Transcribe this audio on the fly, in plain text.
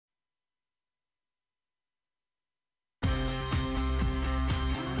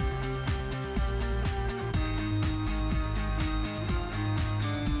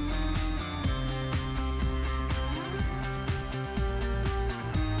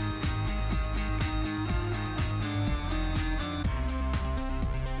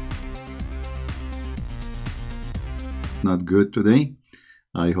not good today.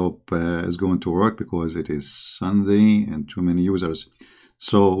 I hope it's going to work because it is Sunday and too many users.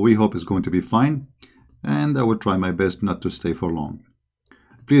 So we hope it's going to be fine, and I will try my best not to stay for long.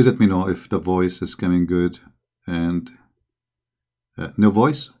 Please let me know if the voice is coming good. And no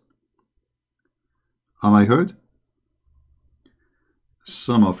voice? Am I heard?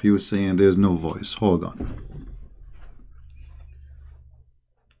 Some of you saying there's no voice. Hold on.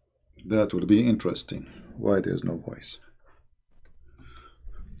 That would be interesting. Why there's no voice?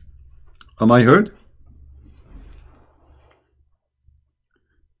 Am I heard?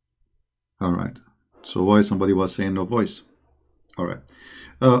 All right. So why somebody was saying no voice? All right.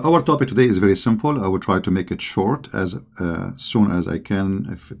 Our topic today is very simple. I will try to make it short as soon as I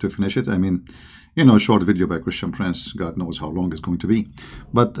can to finish it. I mean, you know, short video by Christian Prince. God knows how long it's going to be.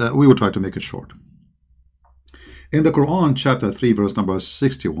 But we will try to make it short. In the Quran, chapter 3, verse number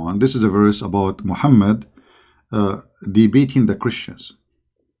 61, this is a verse about Muhammad debating the Christians.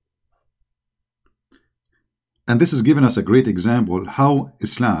 And this is giving us a great example how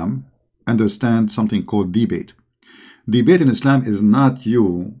Islam understands something called debate. Debate in Islam is not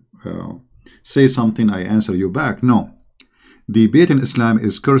you say something, I answer you back. No. Debate in Islam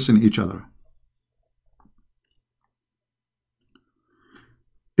is cursing each other.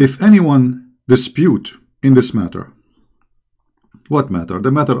 If anyone dispute in this matter, what matter?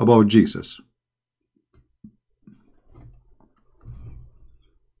 The matter about Jesus.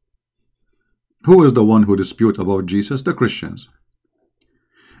 Who is the one who dispute about Jesus? The Christians.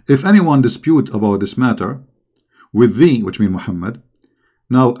 If anyone dispute about this matter with thee, which means Muhammad,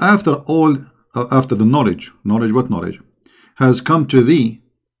 now after the knowledge, what knowledge, has come to thee,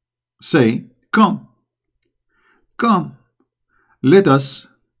 say, come, let us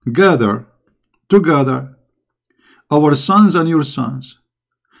gather together our sons and your sons,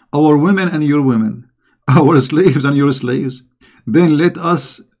 our women and your women, our slaves and your slaves, then let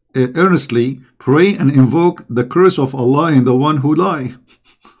us earnestly pray and invoke the curse of Allah in the one who lie.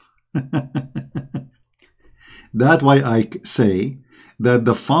 That's why I say that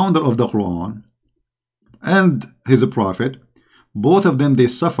the founder of the Quran and his prophet, both of them, they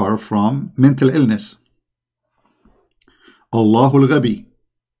suffer from mental illness. Allahul Ghabi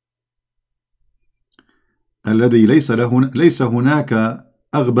الذي ليس هناك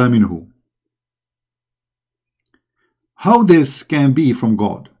أغبى منه. How this can be from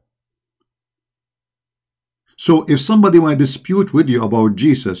God? So if somebody want to dispute with you about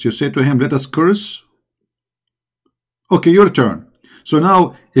Jesus, you say to him, let us curse. Okay, your turn. So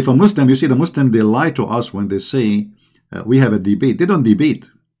now, if a Muslim, you see the Muslim, they lie to us when they say we have a debate. They don't debate.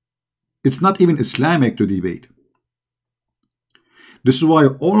 It's not even Islamic to debate. This is why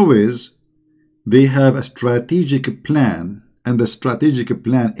always they have a strategic plan, and the strategic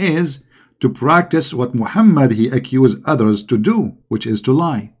plan is to practice what Muhammad he accused others to do, which is to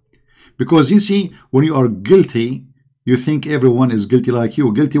lie. Because you see, when you are guilty, you think everyone is guilty like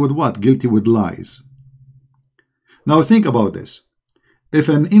you. Guilty with what? Guilty with lies. Now think about this. If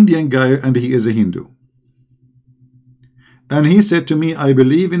an Indian guy, and he is a Hindu, and he said to me, I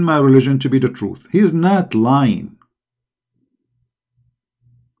believe in my religion to be the truth. He is not lying.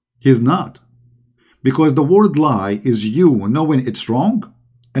 He is not. Because the word lie is you knowing it's wrong,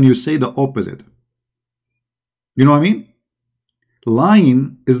 and you say the opposite. You know what I mean?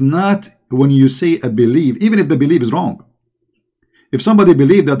 Lying is not when you say a belief, even if the belief is wrong. If somebody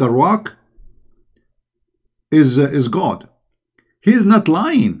believes that the rock is God, he is not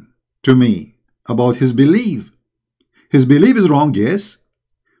lying to me about his belief. His belief is wrong, yes,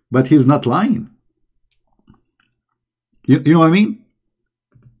 but he's not lying. You know what I mean?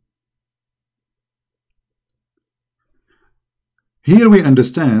 Here we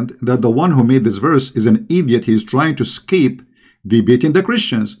understand that the one who made this verse is an idiot. He is trying to escape debating the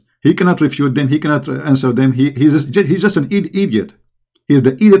Christians. He cannot refute them. He cannot answer them. He's just an idiot. He is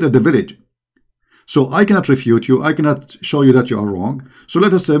the idiot of the village. So I cannot refute you. I cannot show you that you are wrong. So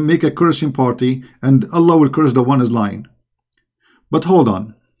let us make a cursing party, and Allah will curse the one who is lying. But hold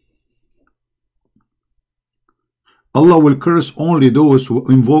on. Allah will curse only those who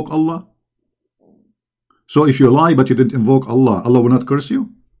invoke Allah. So if you lie but you didn't invoke Allah, Allah will not curse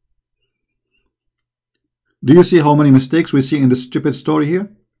you? Do you see how many mistakes we see in this stupid story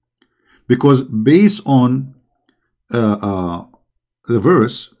here? Because based on the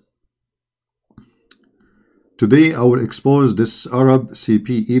verse, today I will expose this Arab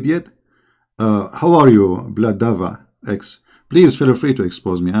CP idiot. How are you, Bladava X? Please feel free to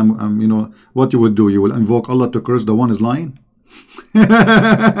expose me. I'm you know what you would do. You will invoke Allah to curse the one is lying.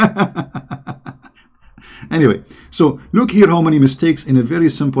 Anyway, so look here how many mistakes in a very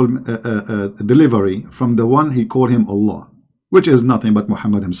simple delivery from the one he called him Allah, which is nothing but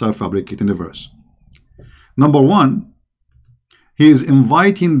Muhammad himself fabricating the verse. Number one, he is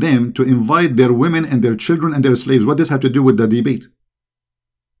inviting them to invite their women and their children and their slaves. What does this have to do with the debate?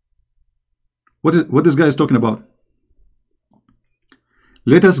 What this guy is talking about?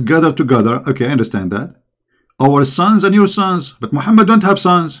 Let us gather together. Okay, I understand that. Our sons and your sons. But Muhammad don't have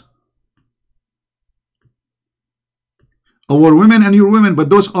sons. Our women and your women. But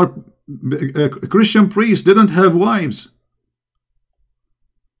those are Christian priests. They don't have wives.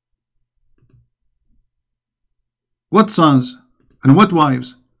 What sons? And what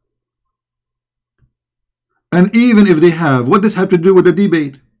wives? And even if they have, what does this have to do with the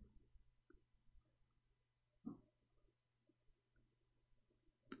debate?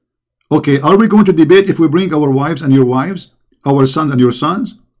 Okay, are we going to debate if we bring our wives and your wives, our sons and your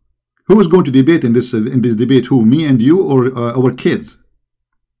sons? Who is going to debate in this debate? Who? Me and you, or our kids?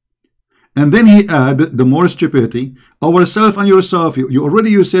 And then he added the more stupidity, ourself and yourself.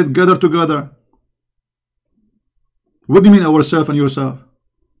 You said gather together. What do you mean ourself and yourself?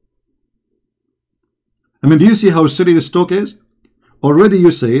 I mean, do you see how silly this talk is? Already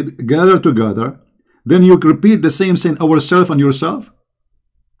you said gather together, then you repeat the same saying ourself and yourself.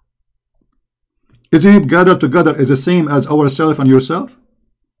 Isn't it gather together is the same as ourself and yourself?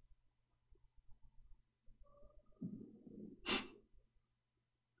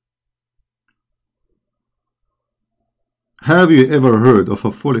 Have you ever heard of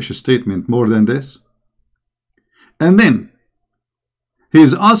a foolish statement more than this? And then he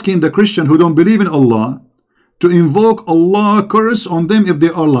is asking the Christian who don't believe in Allah to invoke Allah curse on them if they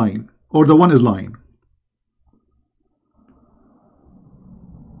are lying, or the one is lying.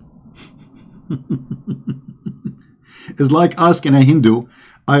 It's like asking a Hindu,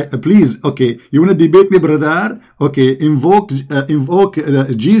 please, okay, you want to debate me, brother? Okay, invoke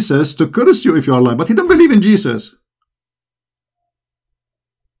Jesus to curse you if you are lying, but he don't believe in Jesus.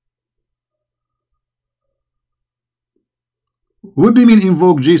 What do you mean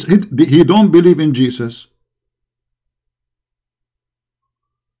invoke Jesus? He don't believe in Jesus.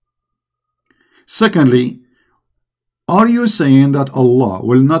 Secondly, are you saying that Allah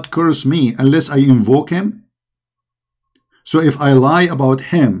will not curse me unless I invoke him? So if I lie about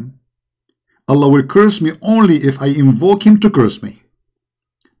him, Allah will curse me only if I invoke him to curse me.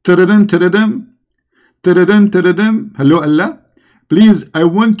 Tadadam, tadadam, tadadam, tadadam. Hello Allah, please, I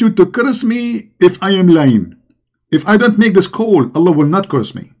want you to curse me if I am lying. If I don't make this call, Allah will not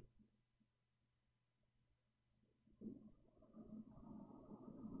curse me.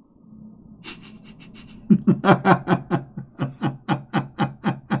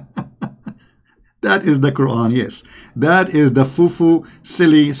 That is the Quran, yes. That is the fufu,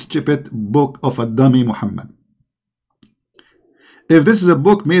 silly, stupid book of a dummy Muhammad. If this is a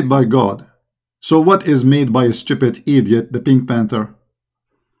book made by God, so what is made by a stupid idiot, the Pink Panther?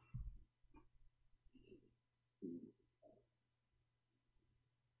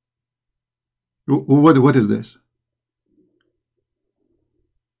 What is this?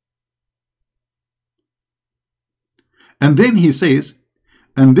 And then he says,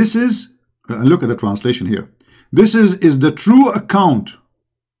 and this is, look at the translation here. This is the true account.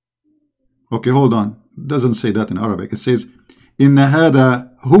 Okay, hold on. It doesn't say that in Arabic. It says, إن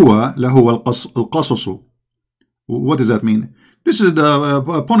هذا هو لهو القصص. What does that mean? This is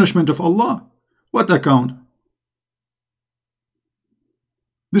the punishment of Allah. What account?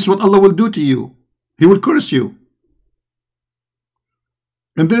 This is what Allah will do to you. He will curse you.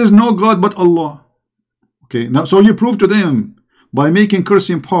 And there is no God but Allah. Okay, now so you prove to them by making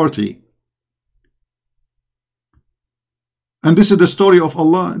cursing party. And this is the story of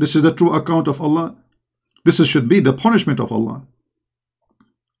Allah. This is the true account of Allah. This should be the punishment of Allah.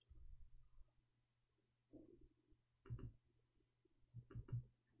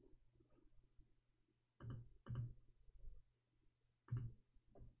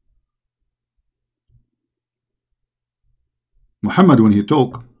 Muhammad, when he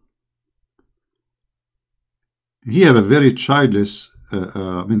talk, he have a very childless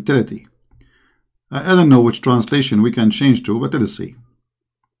mentality. I don't know which translation we can change to, but let's see.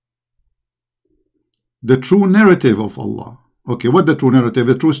 The true narrative of Allah. Okay, what the true narrative?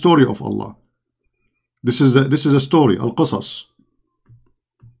 The true story of Allah. This is a story, al-qasas.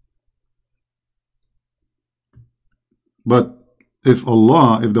 But if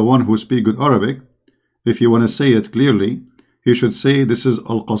Allah, if the one who speaks good Arabic, if you want to say it clearly, he should say this is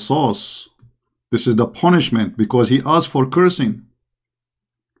al-qasas. This is the punishment, because he asked for cursing.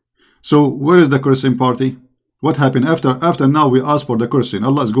 So where is the cursing party? What happened after now we ask for the cursing?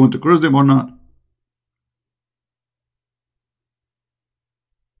 Allah is going to curse them or not?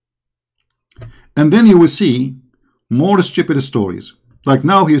 And then you will see more stupid stories. Like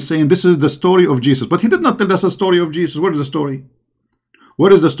now he's saying this is the story of Jesus, but he did not tell us the story of Jesus. What is the story?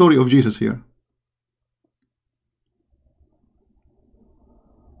 What is the story of Jesus here?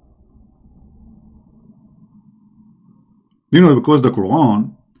 You know, because the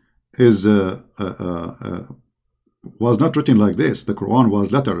Quran is was not written like this. The Quran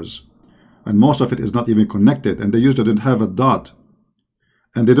was letters, and most of it is not even connected, and they usually don't have a dot,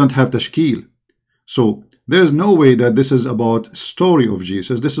 and they don't have tashkil. So there is no way that this is about story of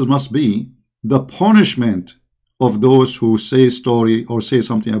Jesus. This must be the punishment of those who say story or say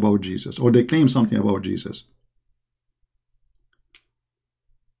something about Jesus, or they claim something about Jesus.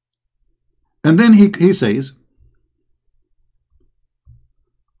 And then he says,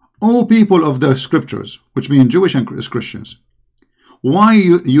 "O people of the scriptures," which mean Jewish and Christians, "why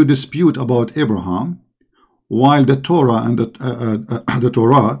you dispute about Abraham, while the Torah and the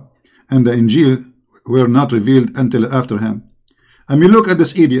Torah and the Injil were not revealed until after him?" I mean, look at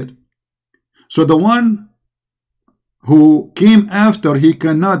this idiot. So the one who came after, he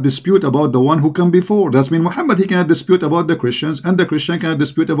cannot dispute about the one who came before. That means Muhammad, he cannot dispute about the Christians, and the Christian cannot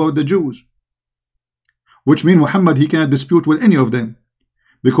dispute about the Jews. Which means Muhammad, he cannot dispute with any of them,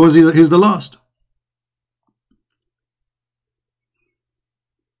 because he's the last.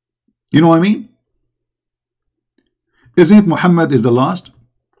 You know what I mean? Isn't it Muhammad is the last?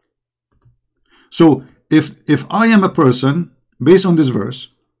 So if I am a person, based on this verse,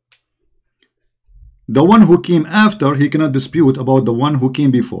 the one who came after, he cannot dispute about the one who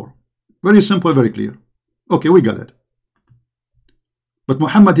came before. Very simple, very clear. Okay, we got it. But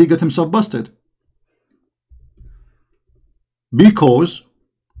Muhammad, he got himself busted, because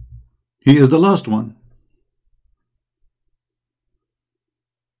he is the last one.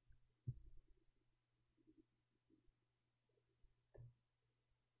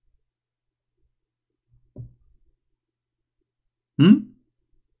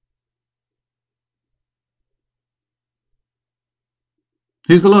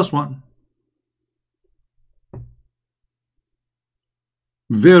 He's the last one.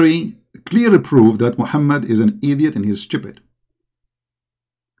 Very clear proof that Muhammad is an idiot and he's stupid.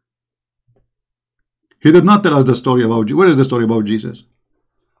 He did not tell us the story about Jesus. Where is the story about Jesus?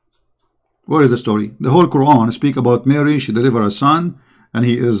 Where is the story? The whole Quran speak about Mary. She delivered a son, and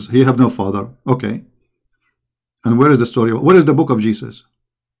he have no father. Okay. And where is the story? What is the book of Jesus?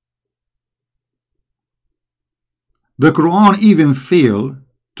 The Quran even failed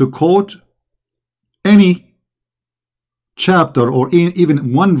to quote any chapter or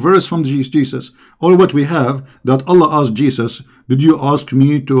even one verse from Jesus. All what we have, that Allah asked Jesus, did you ask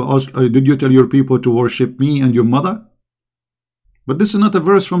me to ask, did you tell your people to worship me and your mother? But this is not a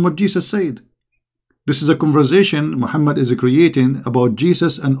verse from what Jesus said. This is a conversation Muhammad is creating about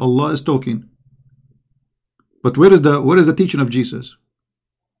Jesus, and Allah is talking. But where is the teaching of Jesus?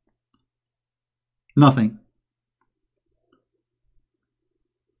 Nothing.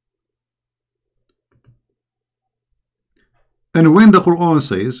 And when the Quran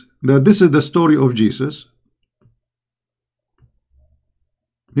says that this is the story of Jesus,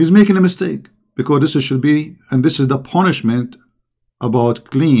 he's making a mistake, because this should be, and this is the punishment about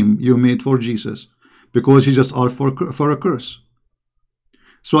claim you made for Jesus, because he just asked for a curse.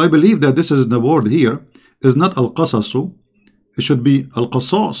 So I believe that this is the word here is not al-qasasu, it should be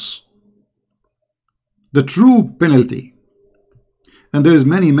al-qasas, the true penalty. And there is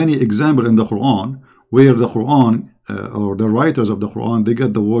many examples in the Quran where the Quran or the writers of the Quran, they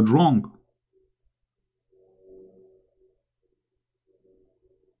get the word wrong.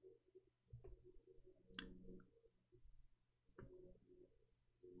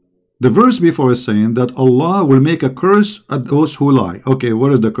 The verse before is saying that Allah will make a curse at those who lie. Okay,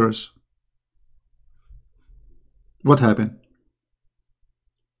 what is the curse? What happened?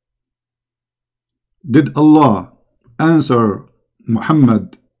 Did Allah answer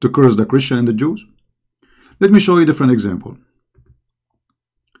Muhammad to curse the Christian and the Jews? Let me show you a different example.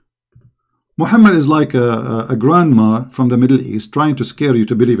 Muhammad is like a grandma from the Middle East trying to scare you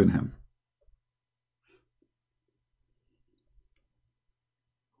to believe in him.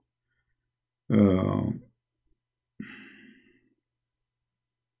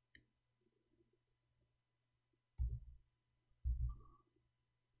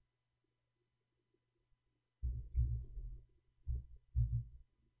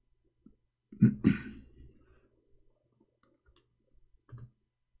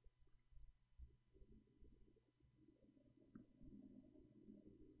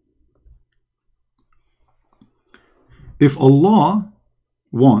 If Allah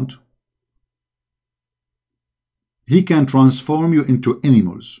want, He can transform you into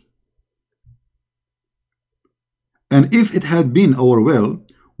animals. And if it had been our will,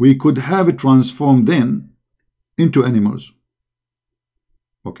 we could have it transformed then into animals.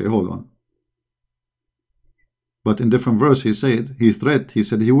 Okay, hold on. But in different verse he said, he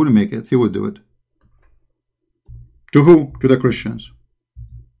said he will make it, he will do it. To who? To the Christians.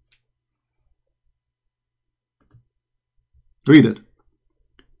 Read it.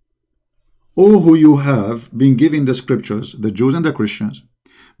 O who you have been given the scriptures, the Jews and the Christians,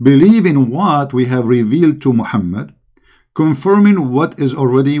 believe in what we have revealed to Muhammad, confirming what is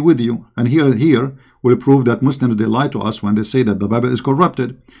already with you. And here will prove that Muslims, they lie to us when they say that the Bible is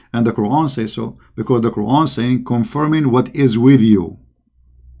corrupted, and the Quran says so, because the Quran is saying confirming what is with you.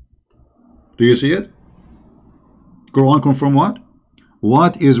 Do you see it? Quran confirm what?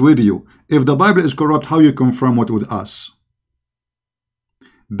 What is with you. If the Bible is corrupt, how you confirm what with us?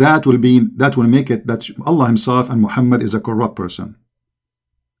 That will make it that Allah himself and Muhammad is a corrupt person.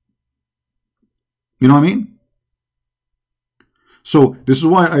 You know what I mean? So this is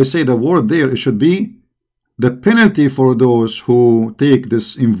why I say the word there, it should be the penalty for those who take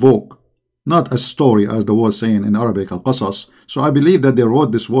this invoke, not a story as the word saying in Arabic al-qasas. So I believe that they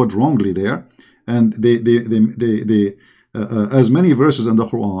wrote this word wrongly there, and they as many verses in the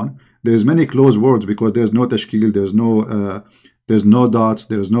Quran, there's many closed words because there's no tashkil, there's no dots,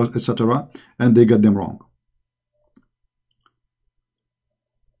 there's no etc., and they get them wrong.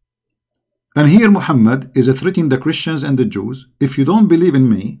 And here Muhammad is threatening the Christians and the Jews. If you don't believe in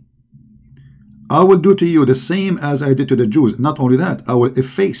me, I will do to you the same as I did to the Jews. Not only that, I will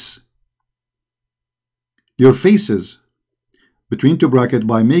efface your faces between two brackets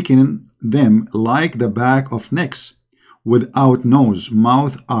by making them like the back of necks, without nose,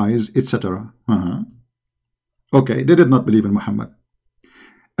 mouth, eyes, etc. Okay, they did not believe in Muhammad.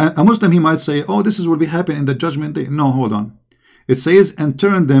 And a Muslim, he might say, oh, this will be happening in the judgment day. No, hold on. It says, and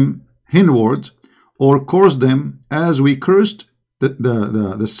turn them hinward, or curse them as we cursed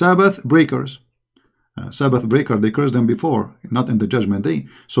the Sabbath breakers. Sabbath breaker, they cursed them before, not in the judgment day.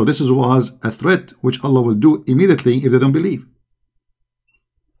 So this was a threat which Allah will do immediately if they don't believe.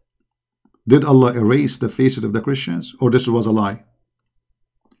 Did Allah erase the faces of the Christians, or this was a lie?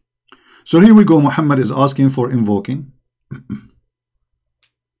 So here we go. Muhammad is asking for invoking.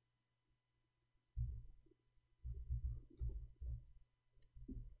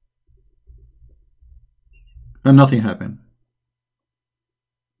 And nothing happened.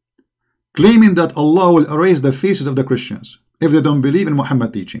 Claiming that Allah will erase the faces of the Christians if they don't believe in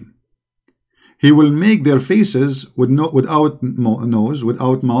Muhammad teaching. He will make their faces without nose,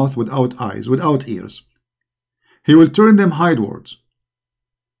 without mouth, without eyes, without ears. He will turn them hidewards.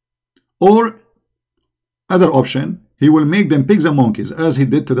 Or, other option, he will make them pigs and monkeys, as he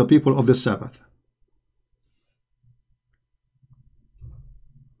did to the people of the Sabbath.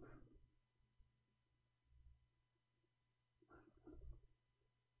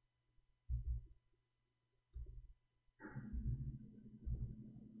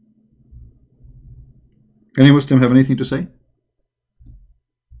 Any Muslim have anything to say?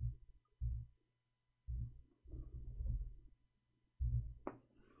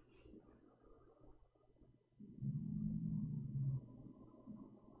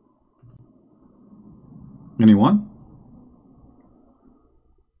 Anyone?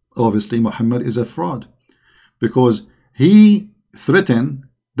 Obviously Muhammad is a fraud, because he threatened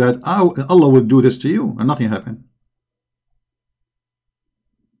that Allah will do this to you, and nothing happened.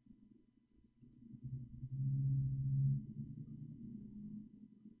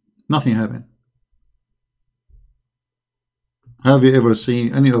 Nothing happened. Have you ever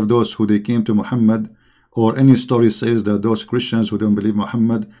seen any of those who they came to Muhammad, or any story says that those Christians who don't believe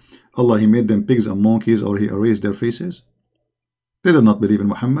Muhammad, Allah, he made them pigs and monkeys, or he erased their faces? They did not believe in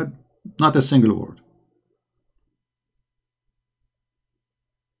Muhammad. Not a single word.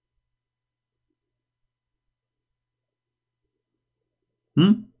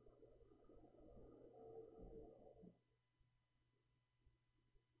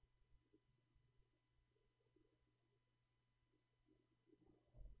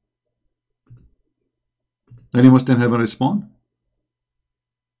 Any Muslim have a respond?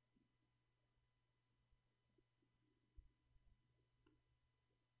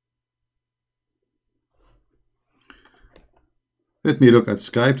 Let me look at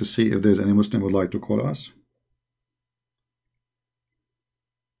Skype to see if there's any Muslim who would like to call us.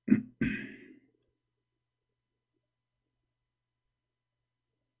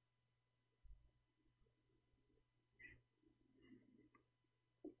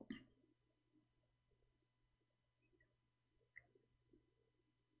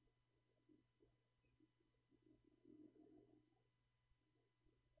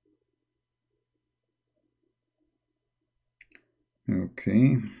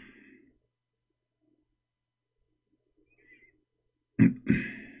 Okay.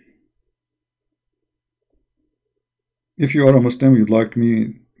 If you are a Muslim, you'd like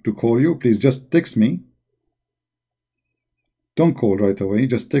me to call you, please just text me. Don't call right away,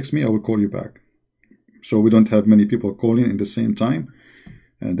 just text me, I will call you back. So we don't have many people calling in the same time,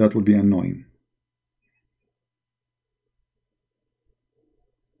 and that would be annoying.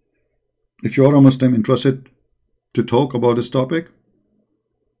 If you are a Muslim interested to talk about this topic,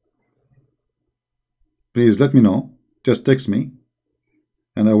 please let me know. Just text me,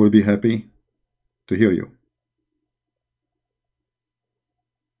 and I will be happy to hear you.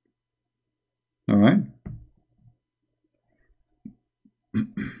 All right.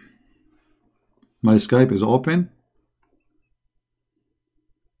 My Skype is open,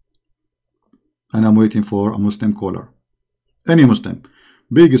 and I'm waiting for a Muslim caller. Any Muslim,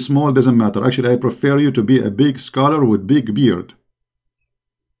 big, small, doesn't matter. Actually, I prefer you to be a big scholar with big beard.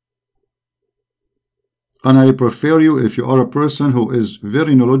 And I prefer you if you are a person who is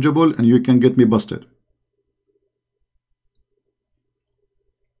very knowledgeable and you can get me busted.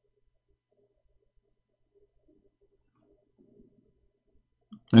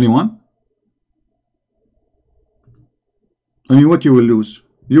 Anyone? I mean, what you will lose?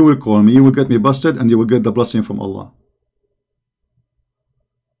 You will call me, you will get me busted, and you will get the blessing from Allah.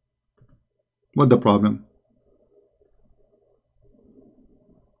 What the problem?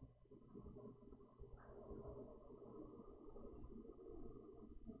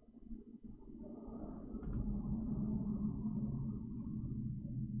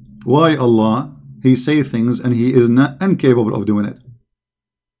 Why Allah? He say things and he is not incapable of doing it.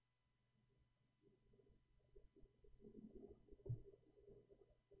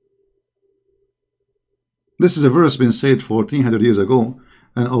 This is a verse been said 1400 years ago,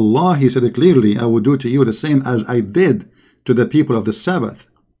 and Allah, he said it clearly, I will do to you the same as I did to the people of the Sabbath,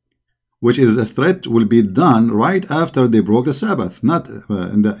 which is a threat will be done right after they broke the Sabbath, not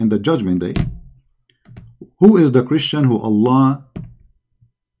in the judgment day. Who is the Christian who Allah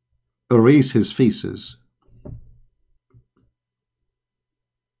erase his faces?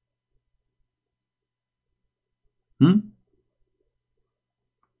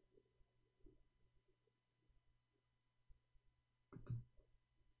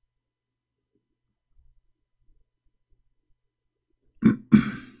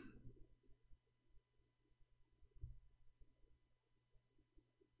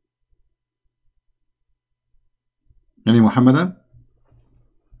 Any Muhammadan?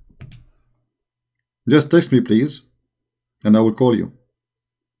 Just text me, please, and I will call you.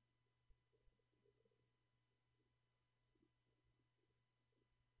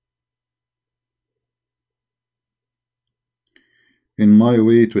 In my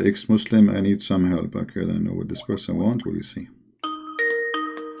way to ex-Muslim, I need some help. Okay, I don't know what this person wants. Will you see?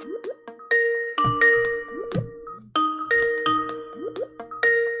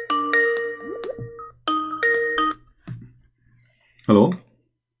 Hello?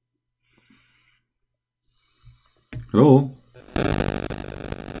 Hello?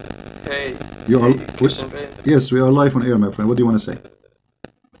 Hey, You are, Christian. yes, we are live on air, my friend. What do you want to say?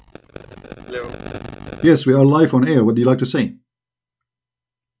 Hello. Yes, we are live on air. What do you like to say?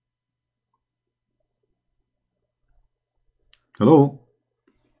 Hello?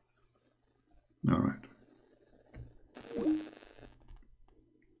 All right.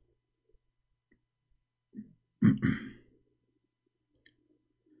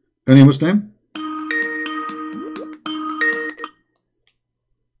 Any Muslim?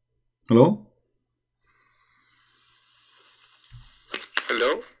 Hello?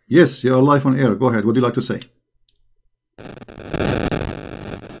 Hello. Yes, you are live on air. Go ahead. What do you like to say?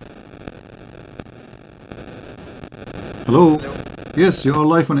 Hello? Hello. Yes, you are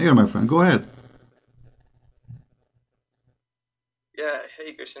live on air, my friend. Go ahead. Yeah.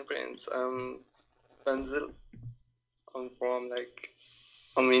 Hey, Christian Prince. Tanzil.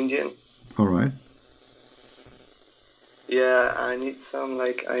 I'm Indian. All right. Yeah, I need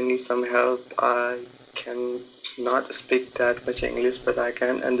some help. I can not speak that much English, but I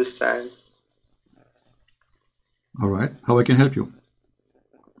can understand. All right. How I can help you?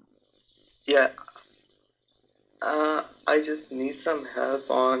 Yeah. I just need some help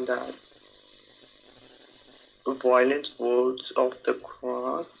on that violent words of the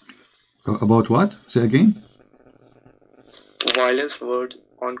Quran. About what? Say again. Violence word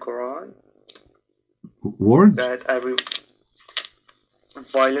on Quran. Word? That every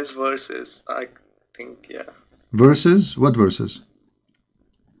violence verses, I think, yeah. Verses? What verses?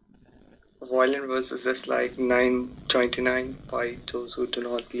 Violent verses is like 9:29 by those who do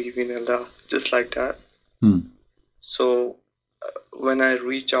not believe in Allah, just like that. So when I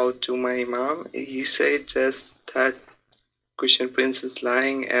reach out to my imam, he said just that Christian Prince is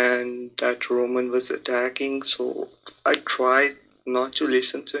lying and that Roman was attacking. So I tried not to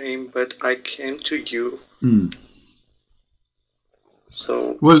listen to him, but I came to you.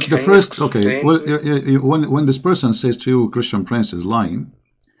 So well, the first, okay, well, when this person says to you Christian Prince is lying,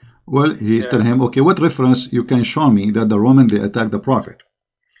 well, he tell him, okay, what reference you can show me that the Roman they attacked the Prophet?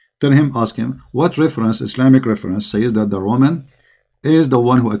 Tell him, ask him, what reference, Islamic reference, says that the Roman is the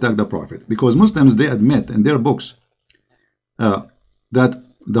one who attacked the Prophet? Because Muslims, they admit in their books that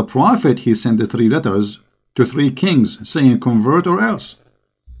the Prophet, he sent the 3 letters to 3 kings saying convert or else.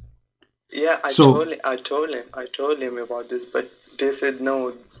 Yeah, I told him about this, but they said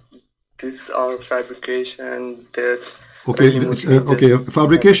no, these are fabrication. Okay, okay,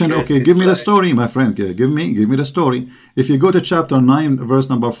 fabrication. Okay, give me the story, my friend. Give me the story. If you go to chapter 9, verse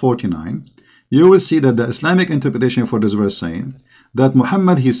number 49, you will see that the Islamic interpretation for this verse saying that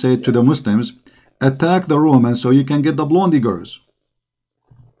Muhammad, he said to the Muslims, attack the Romans so you can get the blondie girls.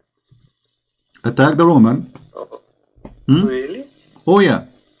 Attack the Roman. Really? Oh yeah.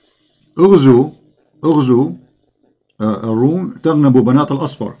 اغزوا الروم تغنبوا بنات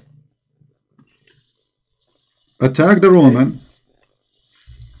الأصفر. Attack the Roman,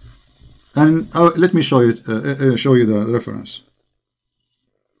 and let me show you the reference.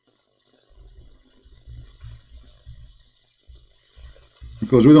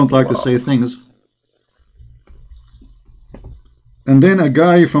 Because we don't like to say things. And then a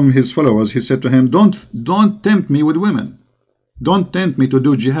guy from his followers, he said to him, don't tempt me with women. Don't tempt me to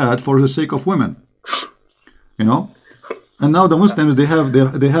do jihad for the sake of women. You know. And now the Muslims, they have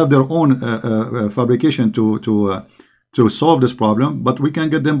their own fabrication to solve this problem, but we can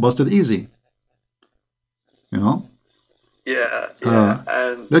get them busted easy. You know.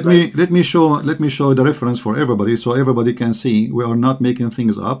 Let me show the reference for everybody so everybody can see we are not making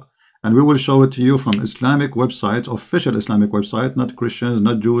things up, and we will show it to you from Islamic websites, official Islamic website, not Christians,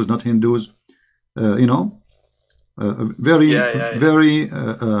 not Jews, not Hindus. You know. Very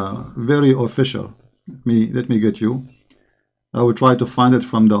official. Let me get you. I will try to find it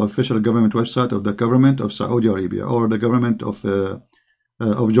from the official government website of the government of Saudi Arabia or the government of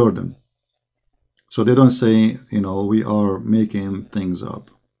Jordan. So they don't say, you know, we are making things up.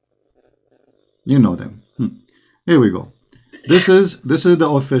 You know them. Here we go. This is the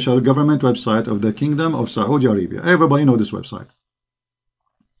official government website of the Kingdom of Saudi Arabia. Everybody know this website.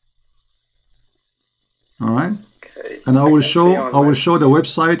 All right. And I will show the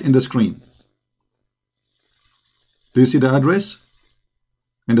website in the screen. Do you see the address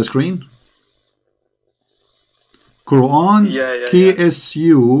in the screen? Quran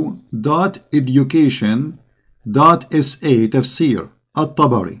ksu.education.sa tafsir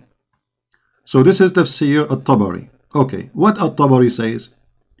at-Tabari. So this is tafsir at-Tabari. Okay, what at-Tabari says?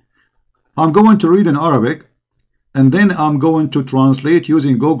 I'm going to read in Arabic, and then I'm going to translate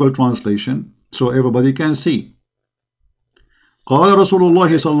using Google Translation so everybody can see. قال رسول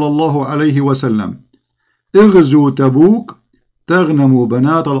الله صلى الله عليه وسلم اغزوا تبوك تغنموا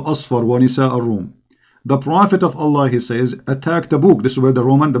بنات الأصفر ونساء الروم. The Prophet of Allah, he says, attack Tabuk. This is where the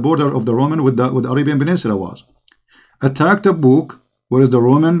border of the Roman with the Arabian Peninsula was. Attack Tabuk, where is the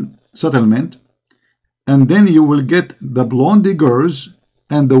Roman settlement, and then you will get the blondie girls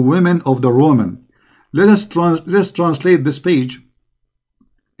and the women of the Roman. Let's translate this page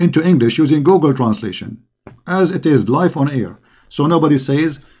into English using Google Translation, as it is live on air. So nobody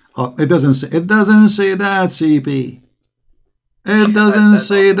says it doesn't say that, CP. It doesn't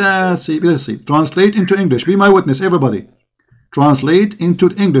say that, CP. Let's see. Translate into English. Be my witness, everybody. Translate into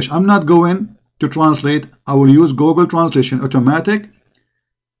English. I'm not going to translate. I will use Google Translation automatic.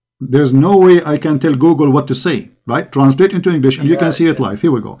 There's no way I can tell Google what to say, right? Translate into English, and you can see it live.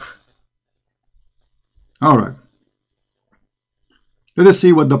 Here we go. All right. Let us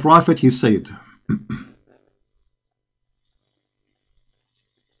see what the Prophet, he said.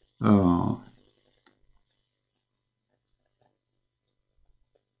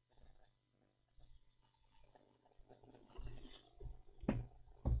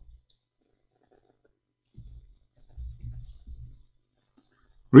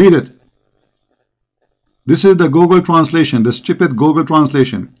 Read it. This is the Google Translation, the stupid Google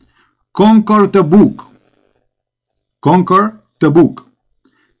Translation. Conquer Tabuk. Conquer Tabuk.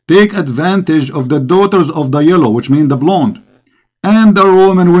 Take advantage of the daughters of the yellow, which means the blonde, and the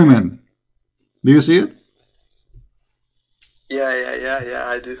Roman women. Do you see it? Yeah,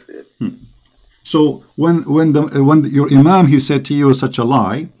 I do see it. So when your imam, he said to you such a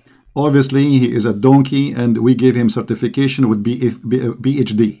lie, obviously he is a donkey, and we gave him certification with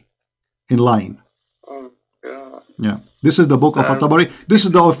PhD in lying. Oh God. Yeah, this is the book of At-Tabari. This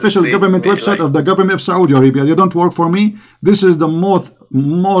is the official government website of the government of Saudi Arabia. They don't work for me. This is the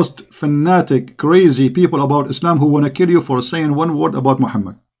most fanatic, crazy people about Islam who want to kill you for saying one word about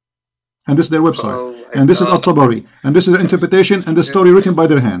Muhammad. And this is their website. And this is At-Tabari. And this is the interpretation and the story written by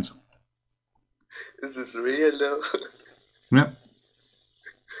their hands. This is real though. Yeah.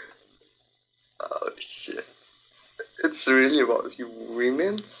 Oh shit. It's really about you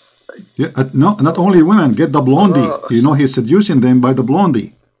women. Yeah, no, not only women. Get the blondie. You know, he's seducing them by the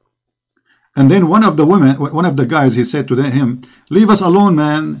blondie. And then one of the women, one of the guys, he said to him, "Leave us alone,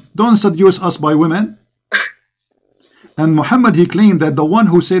 man. Don't seduce us by women." And Muhammad, he claimed that the one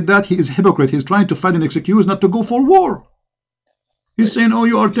who said that, he is a hypocrite. He's trying to find an excuse not to go for war. He's saying, "Oh,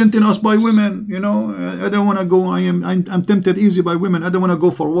 you are tempting us by women. You know, I don't want to go. I'm tempted easy by women. I don't want to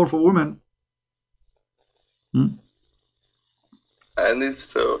go for war for women." And it's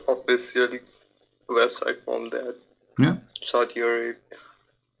the official website from that. Yeah. Saudi Arabia.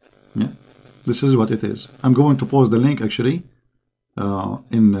 Yeah. This is what it is. I'm going to post the link actually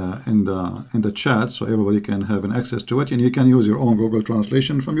in the chat so everybody can have an access to it, and you can use your own Google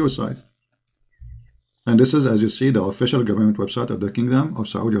translation from your side. And this is, as you see, the official government website of the Kingdom of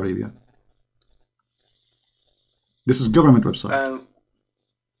Saudi Arabia. This is government website.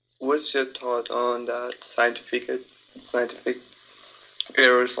 What's your thought on that scientific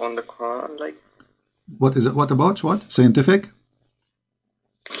errors on the Quran? Like, what is it? What about what? Scientific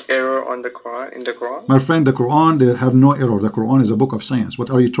error on the Quran, in the Quran? My friend, the Quran, they have no error. The Quran is a book of science. What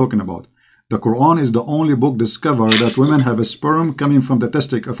are you talking about? The Quran is the only book discovered that women have a sperm coming from the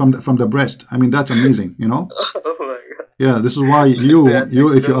testicle, from the breast. I mean, that's amazing, you know? Oh my God. Yeah, this is why you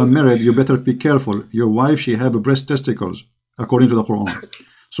if you are married, you better be careful. Your wife, she have breast testicles, according to the Quran.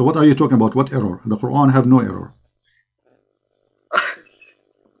 So what are you talking about? What error? The Quran have no error.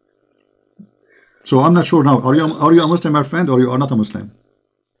 So I'm not sure now. Are you a Muslim, my friend, or you are not a Muslim?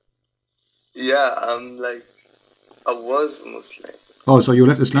 Yeah, I was Muslim. Oh, so you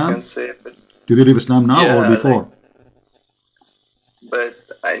left Islam? You can say, but did you leave Islam now or before? But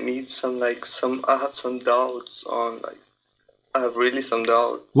I need I have some doubts on, I have really some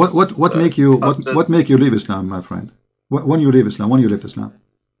doubts. What make you leave Islam, my friend? When you leave Islam? When you left Islam?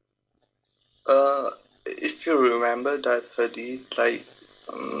 If you remember that hadith,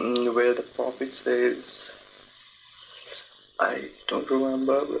 where the Prophet says, I don't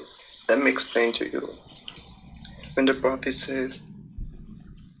remember, but let me explain to you. When the Prophet says,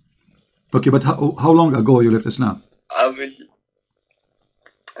 okay, but how long ago you left Islam?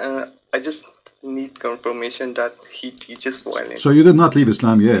 I just need confirmation that he teaches violence. So you did not leave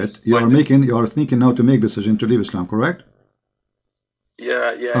Islam yet. You are thinking now to make decision to leave Islam, correct?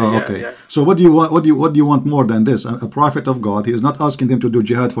 Yeah. Okay. Yeah. So what do you want? What do you want more than this? A prophet of God, he is not asking them to do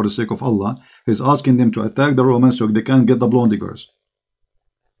jihad for the sake of Allah. He's asking them to attack the Romans so they can get the blondie girls.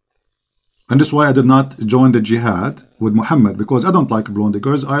 And this is why I did not join the jihad with Muhammad, because I don't like blondie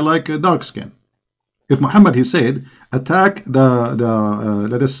girls. I like dark skin. If Muhammad, he said, attack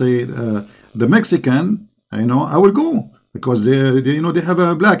let us say the Mexican, you know, I will go. Because they have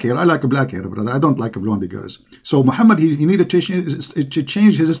a black hair. I like a black hair, brother. I don't like blondie girls. So Muhammad, he needed to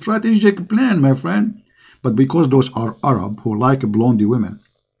change his strategic plan, my friend. But because those are Arab who like blondie women,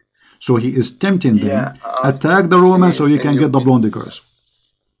 so he is tempting them, attack the Romans so you can get the blondie girls.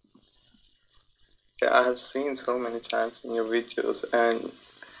 Yeah, I have seen so many times in your videos, and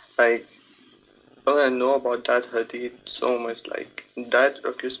all I know about that hadith so much, that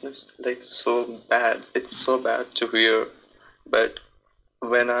Christmas, so bad. It's so bad to hear. But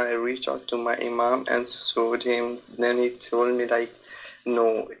when I reached out to my imam and showed him, then he told me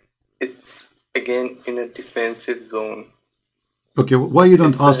no, it's again in a defensive zone. Okay, why you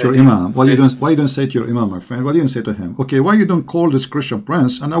don't ask your imam? Why you don't say to your imam, my friend? Why do you say to him? Okay, why you don't call this Christian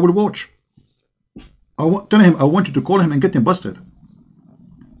prince and I will watch? Tell him I want you to call him and get him busted.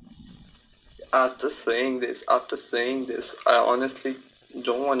 After saying this, I honestly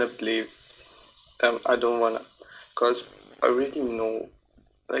don't want to believe them. I don't want to, because I really know,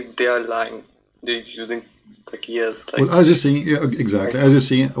 they are lying. They're using, years. Well, as you see, exactly. As you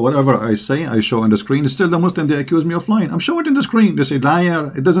see, whatever I say, I show on the screen. Still, the Muslim, they accuse me of lying. I'm showing it in the screen. They say,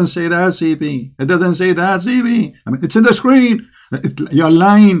 liar. It doesn't say that, CP. It doesn't say that, CP. I mean, it's in the screen. You're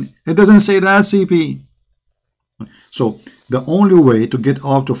lying. It doesn't say that, CP. So, the only way to get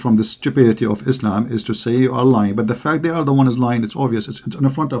out from the stupidity of Islam is to say you are lying. But the fact they are the ones lying, it's obvious. It's in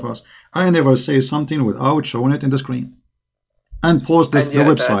front of us. I never say something without showing it in the screen. And post the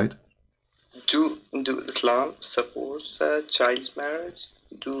website. Do Islam support child marriage?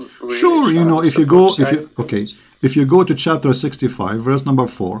 Sure, if you go to chapter 65, verse number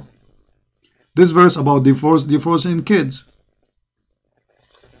 4, This verse about divorcing kids.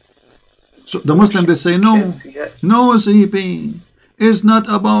 So the Muslim, they say, no, no, CP, it's not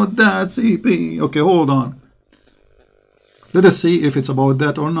about that, CP. Okay, hold on. Let us see if it's about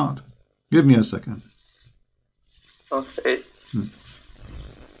that or not. Give me a second. Okay.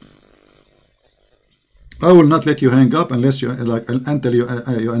 I will not let you hang up unless you until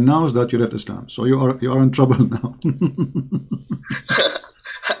you announce that you left Islam. So you are in trouble now.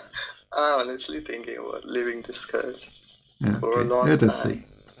 I'm honestly thinking about leaving this country for Okay, a long let us time. see.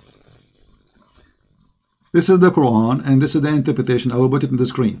 This is the Quran, and this is the interpretation. I will put it on the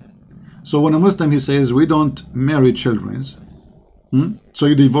screen. So when a Muslim, he says, we don't marry children. So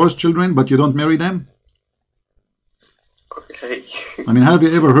you divorce children, but you don't marry them? Okay. I mean, have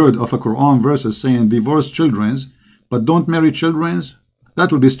you ever heard of a Quran verses saying divorce children, but don't marry children?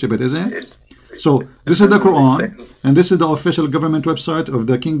 That would be stupid, isn't it? So this is the Quran, and this is the official government website of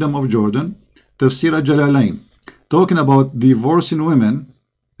the Kingdom of Jordan, Tafsir al-Jalalain, talking about divorcing women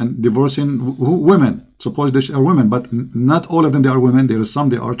and divorcing women. Suppose they are women, but not all of them they are women. There are some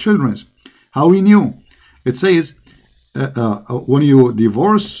they are children. How we knew? It says when you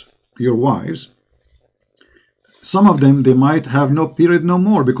divorce your wives, some of them, they might have no period no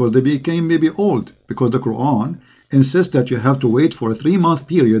more because they became maybe old, because the Quran insists that you have to wait for a 3-month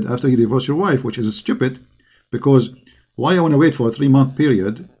period after you divorce your wife, which is stupid, because why I want to wait for a 3-month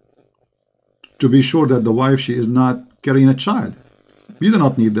period to be sure that the wife, she is not carrying a child? You do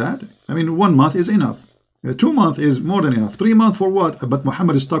not need that. I mean, 1 month is enough. 2 months is more than enough. 3 months for what? But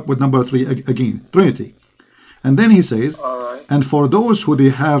Muhammad is stuck with number 3 again, Trinity. And then he says, and for those who they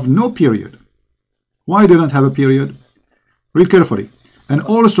have no period. Why they don't have a period? Read carefully. And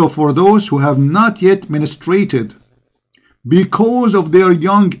also for those who have not yet menstruated because of their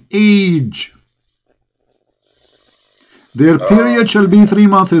young age. Their period shall be 3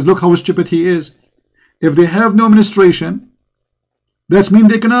 months. Look how stupid he is. If they have no menstruation, that means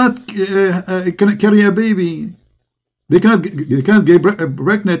they cannot carry a baby. They cannot get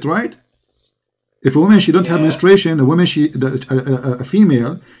pregnant, right? If a woman, she don't have menstruation, a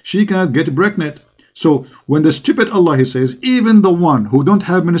female, she cannot get pregnant. So when the stupid Allah, he says, even the one who don't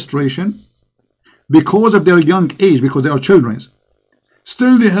have menstruation because of their young age, because they are children,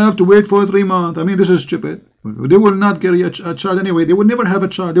 still they have to wait for 3 months. I mean, this is stupid. They will not carry a child anyway. They will never have a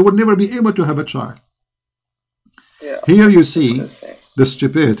child. They will never be able to have a child. Here you see the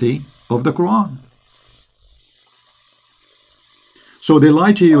stupidity of the Quran. So they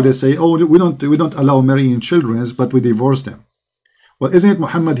lie to you. They say, oh, we don't allow marrying children, but we divorce them. Well, isn't it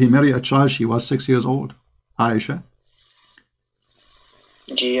Muhammad, he married a child, she was 6 years old, Aisha?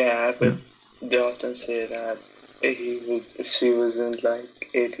 Yeah, but they often say that she wasn't like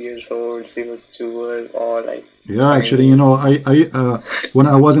 8 years old, she was too old, or like... Yeah, actually, you know, when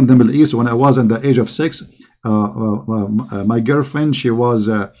I was in the Middle East, when I was in the age of 6, my girlfriend, she was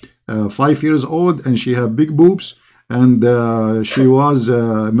 5 years old, and she had big boobs, and she was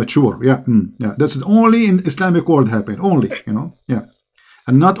mature. Yeah, that's only in Islamic world happened, only, you know, yeah.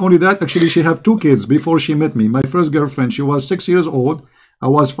 And not only that, actually, she had 2 kids before she met me. My first girlfriend, she was 6 years old, I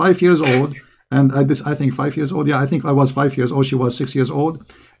was 5 years old, and I think 5 years old. Yeah, I think I was 5 years old, she was 6 years old,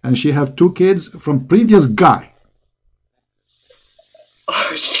 and she had 2 kids from previous guy.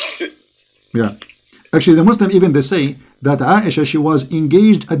 Yeah, actually, the Muslim, even they say that Aisha, she was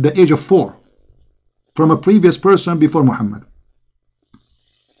engaged at the age of 4 from a previous person before Muhammad.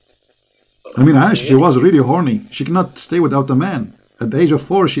 I mean, Aisha, she was really horny. She cannot stay without a man. At the age of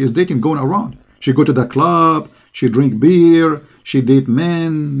 4, she is dating, going around. She go to the club, she drink beer, she date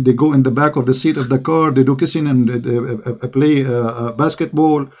men, they go in the back of the seat of the car, they do kissing and play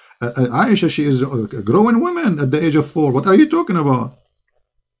basketball. Aisha, she is a growing woman at the age of 4. What are you talking about?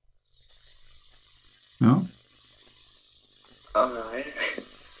 No? Alright.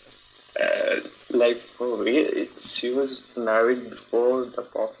 Like, for real, she was married before the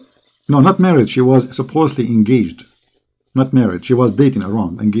Prophet? No, not married. She was supposedly engaged. Not married. She was dating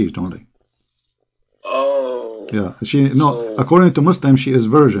around, engaged only. Oh. Yeah. So, according to Muslims, she is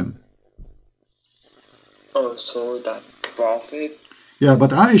virgin. Oh, so that Prophet? Yeah,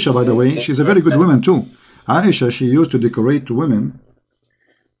 but Aisha, by the way, she's a very good woman too. Aisha, she used to decorate women,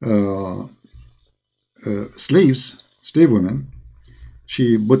 slave women.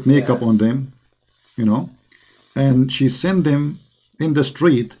 She put makeup on them, you know, and she sent them in the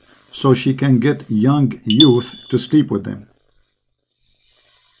street so she can get young youth to sleep with them.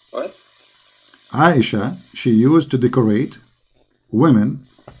 What? Aisha, she used to decorate women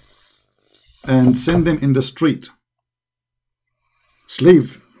and send them in the street.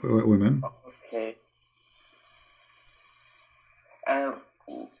 Slave women. Okay.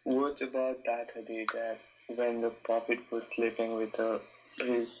 What what about that hadith that when the Prophet was sleeping with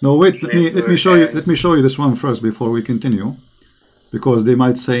his No, wait. Let me show you. and Let me show you this one first before we continue, because they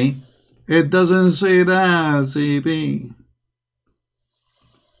might say it doesn't say that. CP.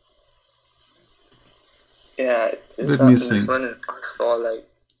 yeah, Let me see. this one is also like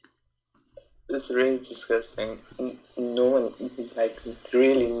it's really disgusting. No one, like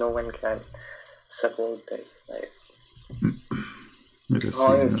really, no one can support this. Like Let us see here.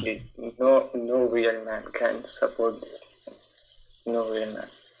 honestly, no real man can support this. No real man.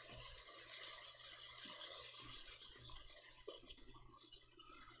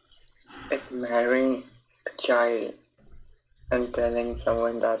 Like marrying a child and telling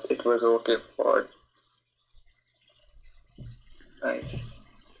someone that it was okay for. Nice.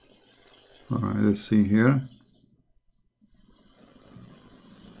 All right, let's see here.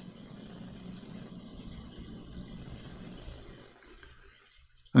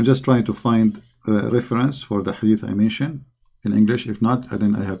 I'm just trying to find a reference for the hadith I mentioned in English. If not,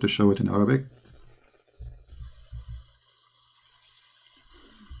 then I have to show it in Arabic.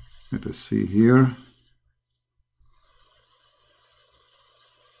 Let us see here.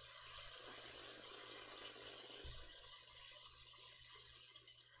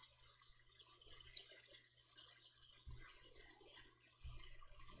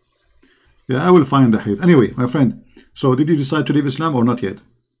 Yeah, I will find the hadith. Anyway, my friend, so did you decide to leave Islam or not yet?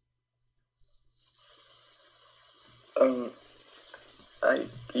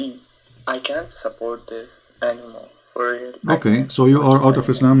 I can't support this anymore. For real. Okay, so you are out of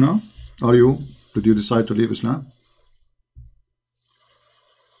Islam now? Are you? Did you decide to leave Islam?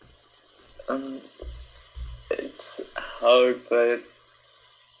 It's hard, but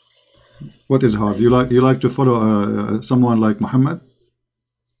What is hard? You like to follow someone like Muhammad?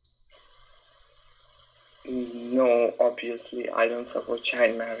 no, obviously I don't support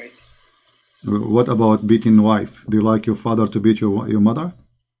child marriage. What about beating wife? Do you like your father to beat your mother?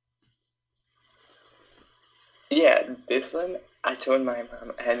 Yeah, this one I told my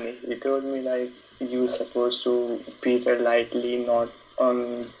mom, and he told me like you supposed to beat her lightly, not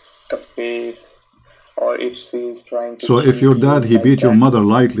on the face, or if she's trying to. So if your dad he like beat your that. mother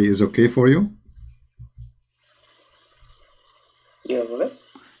lightly, is okay for you? Yeah, what?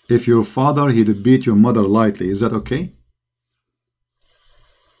 If your father he did beat your mother lightly, is that okay?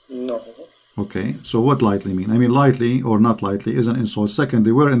 No. Okay, so what lightly mean? I mean, lightly or not lightly is an insult.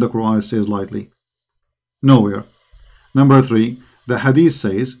 Secondly, where in the Quran it says lightly? Nowhere. Number 3, the hadith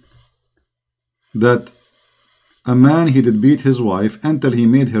says that a man he did beat his wife until he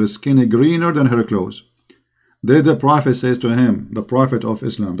made her skin greener than her clothes. Then the Prophet says to him, the Prophet of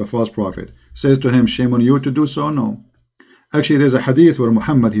Islam, the false Prophet, says to him, shame on you to do so? No. Actually, there's a hadith where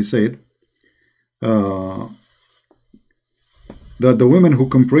Muhammad he said that the women who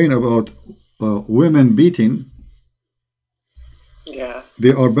complain about women beating, Yeah.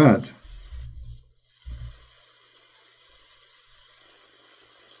 they are bad.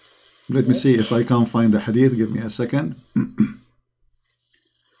 Let me see if I can find the hadith. Give me a second.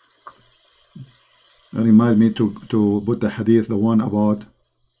 Remind me to put the hadith, the one about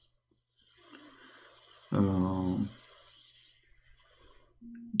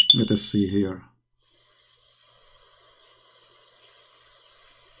let us see here.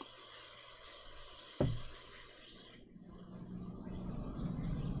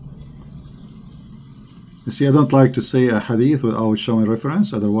 You see, I don't like to say a hadith without showing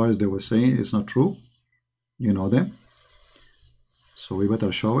reference, otherwise they will say it's not true. You know them. So we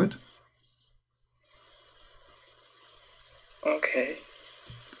better show it. Okay.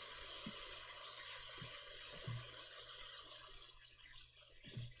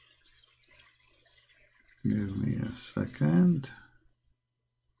 Give me a second.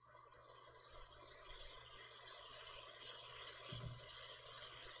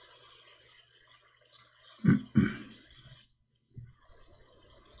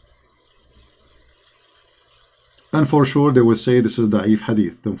 And for sure they will say this is da'if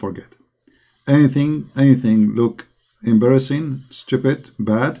hadith. Don't forget. Anything look embarrassing, stupid,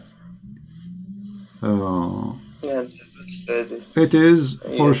 bad. Yeah, It is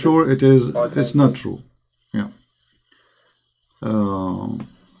for sure. It is. It's not true. Yeah.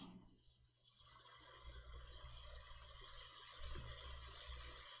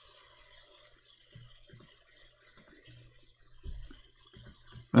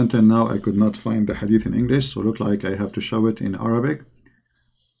 Until now, I could not find the hadith in English, so look like I have to show it in Arabic.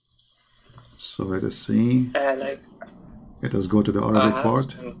 So let us see. Let us go to the Arabic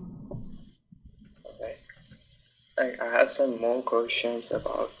part. I have some more questions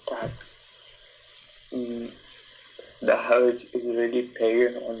about that. the Hajj is really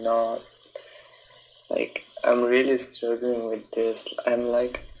paid or not. Like, I'm really struggling with this.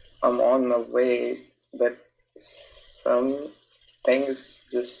 I'm on my way, but some things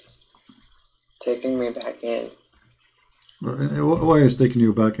just taking me back in. Why is taking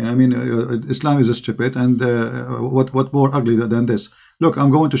you back? I mean, Islam is stupid, and what more ugly than this? Look,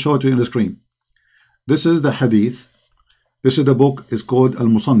 I'm going to show it to you on the screen. This is the hadith. This is the book. It's called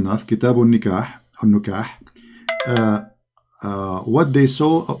Al-Musannaf, Kitab al-Nikah, al-Nukah. What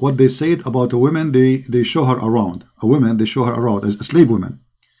they said about a woman, they show her around. A woman, they show her around as a slave woman.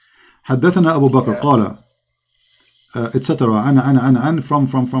 حدثنا أبو بكر قال etc. أنا from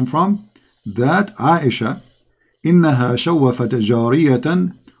that Aisha إنها شوفت جارية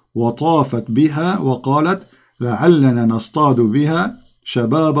وطافت بها وقالت لعلنا نصطاد بها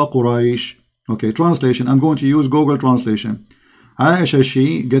شباب قريش. Okay, translation. I'm going to use Google translation. Aisha,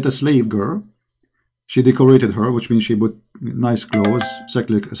 she get a slave girl. She decorated her, which means she put nice clothes,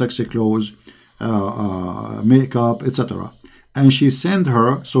 sexy clothes, makeup, etc. And she sent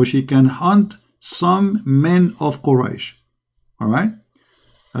her so she can hunt some men of Quraysh. All right.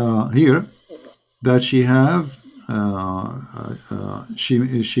 Here, that she have,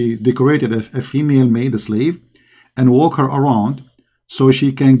 she decorated a female maid, a slave, and walk her around so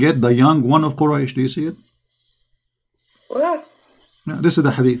she can get the young one of Quraysh. Do you see it? What? Yeah, this is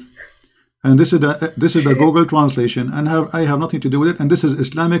the hadith. And this is the Google translation, and I have nothing to do with it. And this is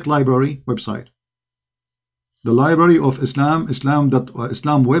Islamic Library website, the Library of Islam,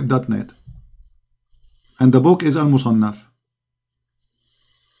 islamweb.net, and the book is Al-Musannaf.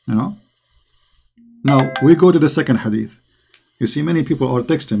 You know. Now we go to the second hadith. You see, many people are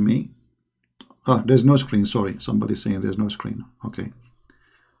texting me. Ah, there's no screen. Sorry, somebody's saying there's no screen. Okay.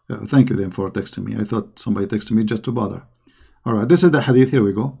 Thank you then for texting me. I thought somebody texted me just to bother. All right, this is the hadith. Here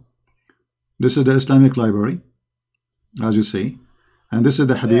we go. This is the Islamic Library, as you see, and this is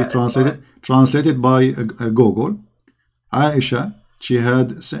the hadith translated by Google. Aisha,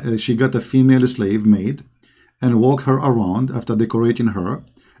 she got a female slave maid and walked her around after decorating her,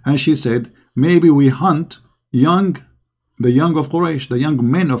 and she said, maybe we hunt the young of Quraysh, the young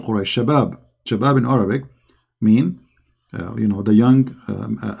men of Quraysh. Shabab in Arabic mean the young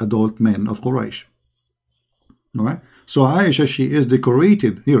adult men of Quraysh. All right. So Aisha, she is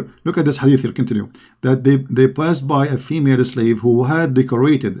decorated. Here, look at this hadith here, continue. That they passed by a female slave who had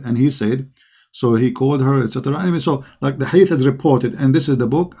decorated, and he said, so he called her, etc. Anyway, so like the hadith is reported, and this is the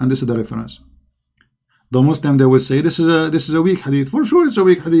book, and this is the reference. The Muslim, they will say this is a weak hadith. For sure it's a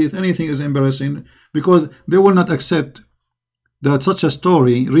weak hadith. Anything is embarrassing, because they will not accept that such a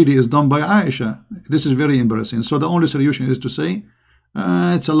story really is done by Aisha. This is very embarrassing. So the only solution is to say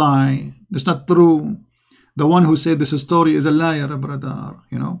it's a lie, it's not true. The one who said this story is a liar, brother,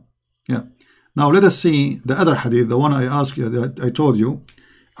 you know. Yeah. Now let us see the other hadith, the one I asked you, that I told you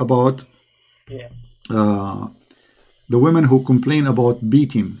about. Yeah. The women who complain about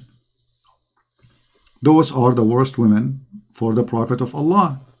beating. Those are the worst women for the Prophet of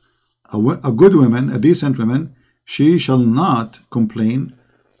Allah. A good woman, a decent woman, she shall not complain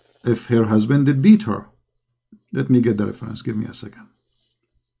if her husband did beat her. Let me get the reference. Give me a second.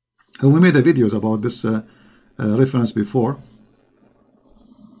 And we made the videos about this reference before.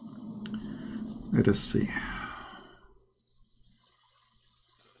 Let us see.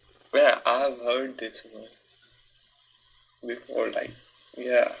 Yeah, I've heard this one before, like,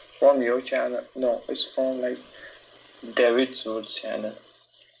 yeah, from your channel. No, it's from like David's channel.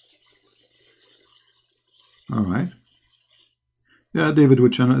 All right. Yeah, David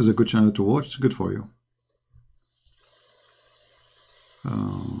Wood channel is a good channel to watch. It's good for you.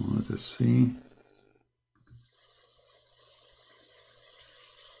 Let us see.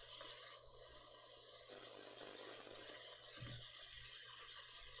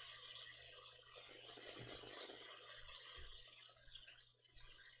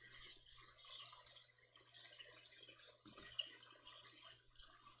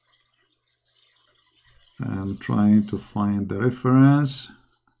 I'm trying to find the reference.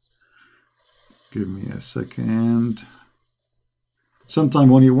 Give me a second. Sometime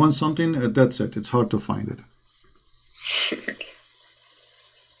when you want something, that's it. It's hard to find it.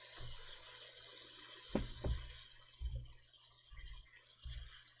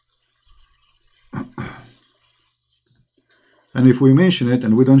 And if we mention it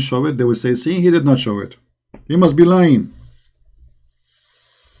and we don't show it, they will say, see, he did not show it. He must be lying.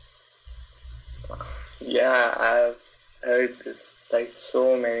 Yeah, I've heard this like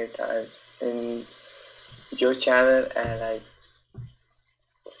so many times in your channel, and like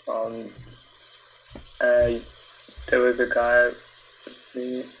there was a guy, what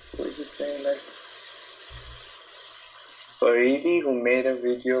was his name, like Faridi, who made a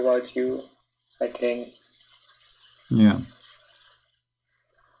video about you, I think. Yeah.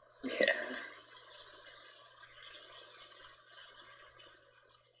 Yeah.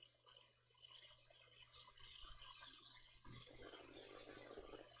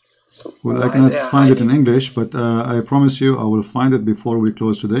 So Well, I why they cannot are find it in hiding English, this? but I promise you I will find it before we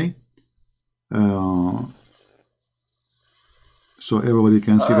close today. So everybody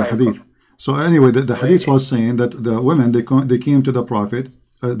can see the Alright, hadith. So anyway, the hadith wait. was saying that the women, they came to the Prophet,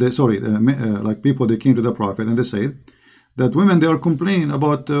 like people, they came to the Prophet and they said that women, they are complaining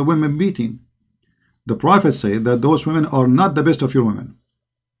about women beating. The Prophet said that those women are not the best of your women.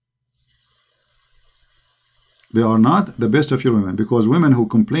 They are not the best of your women, because women who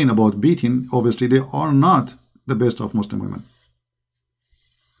complain about beating, obviously they are not the best of Muslim women.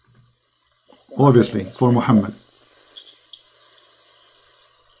 Obviously, for Muhammad.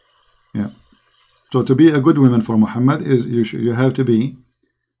 Yeah. So to be a good woman for Muhammad is you have to be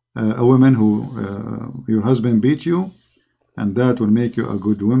a woman who your husband beat you, and that will make you a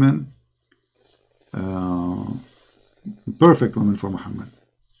good woman, perfect woman for Muhammad.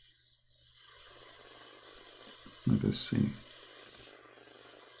 Let us see.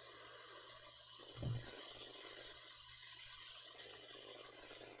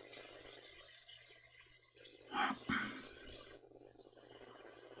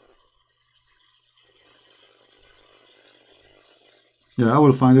 Yeah, I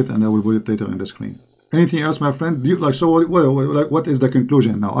will find it and I will put it later on the screen. Anything else, my friend? Do you, like, so what is the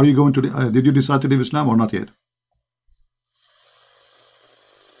conclusion now? Are you going to did you decide to leave Islam or not yet?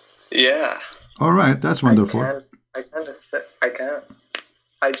 Yeah. All right, that's wonderful.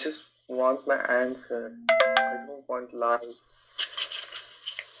 I just want my answer. I don't want lies.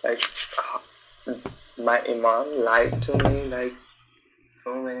 Like, my Imam lied to me like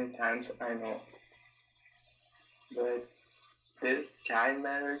so many times, I know. But this child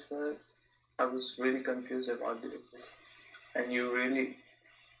marriage one, I was really confused about this. And you really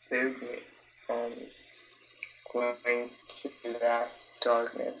saved me from going to that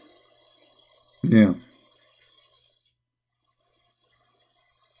darkness. Yeah.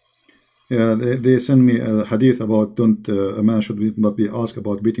 Yeah, they send me a hadith about a man should not be asked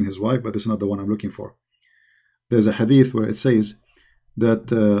about beating his wife, but this is not the one I'm looking for. There's a hadith where it says that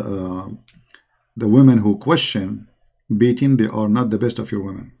the women who question beating, they are not the best of your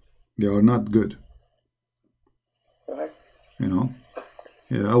women. They are not good. What? You know?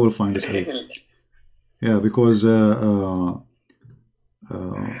 Yeah, I will find this hadith. Yeah, because there's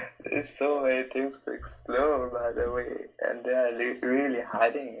so many things to explore, by the way, and they are really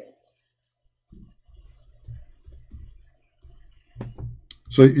hiding it.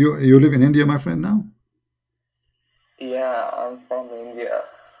 So you live in India, my friend, now? Yeah, I'm from India.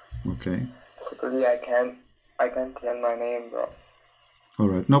 Okay. Supposedly I can't tell my name, bro. All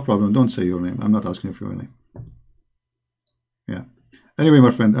right, no problem. Don't say your name. I'm not asking for your name. Yeah. Anyway,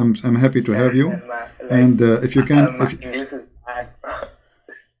 my friend, I'm happy to have you. And if you can, English is bad, bro.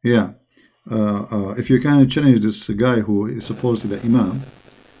 Yeah, if you can challenge this guy who is supposedly the Imam,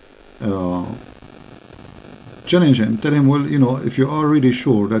 challenge him. Tell him, well, you know, if you are really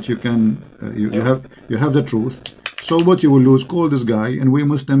sure that you can, you have the truth. So what you will lose? Call this guy, and we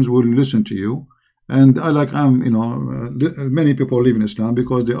Muslims will listen to you. And you know, many people live in Islam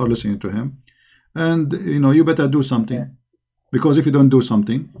because they are listening to him. And you know, you better do something, because if you don't do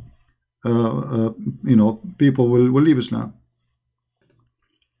something, you know, people will leave Islam.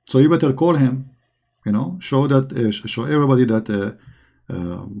 So you better call him, you know, show everybody that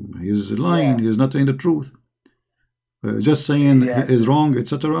he's lying, he's not telling the truth, just saying he is wrong,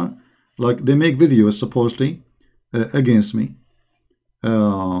 etc. Like they make videos supposedly against me,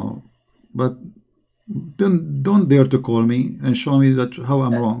 but don't dare to call me and show me that how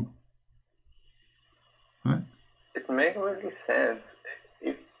I'm wrong. Right? It makes really sense.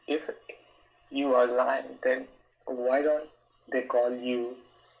 If you are lying, then why don't they call you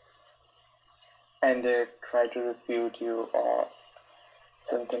and they try to refute you or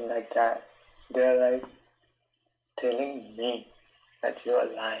something like that? They're like telling me that you are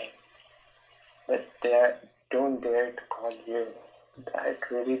lying, but they don't dare to call you. That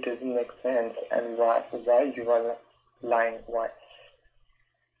really doesn't make sense. And why you are lying? Why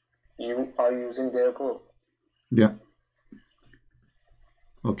you are using their book? Yeah.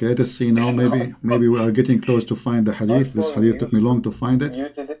 Okay, let us see now. Maybe we are getting close to find the hadith. This hadith took me long to find it. You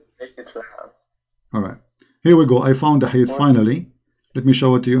didn't make Islam. All right, here we go. I found the hadith finally. Let me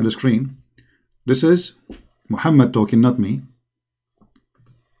show it to you on the screen. This is Muhammad talking, not me.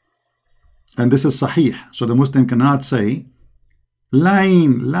 And this is Sahih. So the Muslim cannot say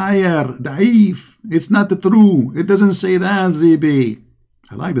lying, liar, daif. It's not true. It doesn't say that, ZB.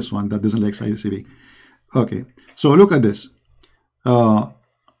 I like this one. That doesn't like ZB. Okay, so look at this.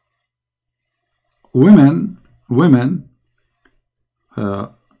 Women.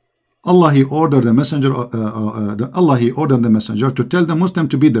 Allah He ordered the messenger. Allah He ordered the messenger to tell the Muslim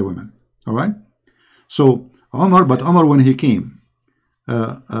to beat their women. All right. So Umar, when he came,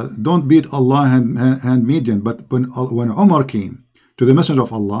 don't beat Allah hand median. But when Umar came to the messenger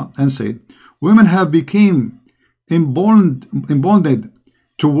of Allah and said, women have become emboldened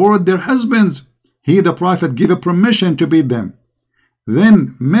toward their husbands, he, the Prophet, gave a permission to beat them.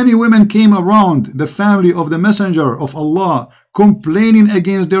 Then many women came around the family of the messenger of Allah, complaining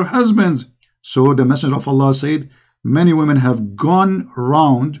against their husbands. So the messenger of Allah said, many women have gone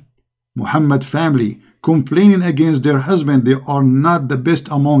around Muhammad family, complaining against their husband. They are not the best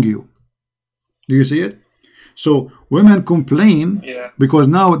among you. Do you see it? So women complain, because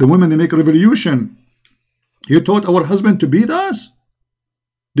now the women, they make a revolution. You taught our husband to beat us?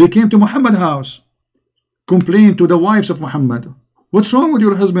 They came to Muhammad's house, complained to the wives of Muhammad. What's wrong with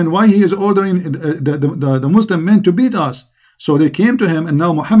your husband? Why he is ordering the Muslim men to beat us? So they came to him, and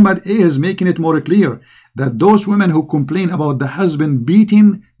now Muhammad is making it more clear that those women who complain about the husband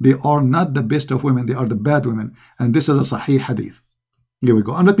beating, they are not the best of women, they are the bad women. And this is a Sahih hadith. Here we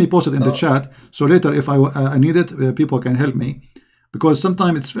go. And let me post it in the chat, so later if I need it, people can help me, because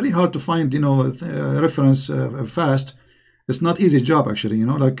sometimes it's very hard to find, you know, reference fast. It's not easy job actually, you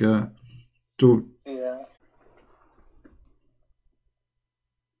know, like to.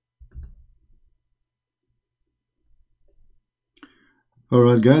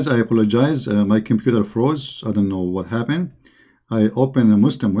 Alright guys, I apologize, my computer froze. I don't know what happened. I opened a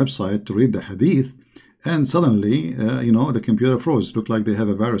Muslim website to read the hadith, and suddenly you know, the computer froze. Looked like they have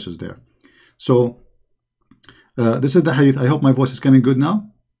a viruses there. So this is the hadith. I hope my voice is coming good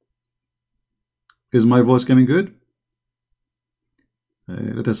now. Is my voice coming good?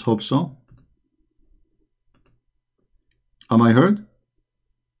 Let us hope so. Am I heard?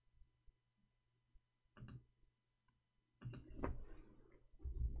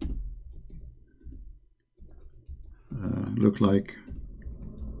 Look like,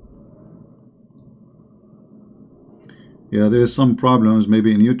 yeah, there is some problems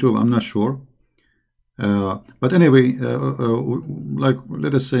maybe in YouTube, I'm not sure, but anyway, like,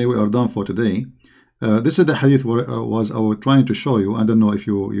 let us say we are done for today. This is the hadith where I was trying to show you. I don't know if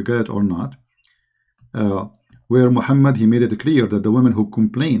you get it or not, where Muhammad, he made it clear that the women who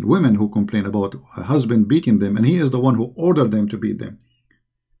complain about a husband beating them, and he is the one who ordered them to beat them.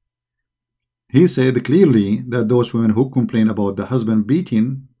 He said clearly that those women who complain about the husband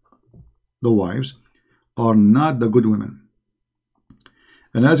beating the wives are not the good women.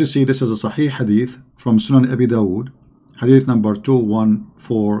 And as you see, this is a Sahih hadith from Sunan Abi Dawud, hadith number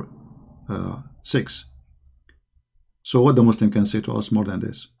 2146. So what the Muslim can say to us more than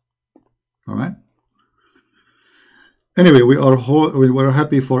this? All right. Anyway, we are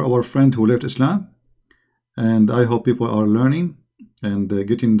happy for our friend who left Islam, and I hope people are learning and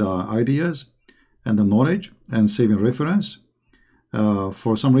getting the ideas and the knowledge and saving reference.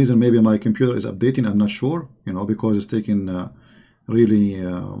 For some reason, maybe my computer is updating, I'm not sure, you know, because it's taking really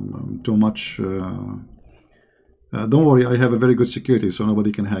too much. Don't worry, I have a very good security, so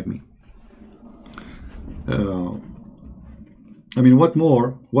nobody can hack me. I mean, what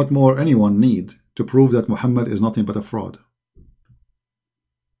more anyone need to prove that Muhammad is nothing but a fraud?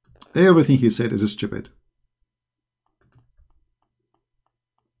 Everything he said is stupid.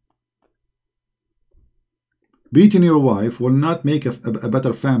 Beating your wife will not make a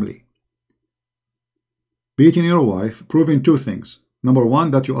better family. Beating your wife, proving two things. Number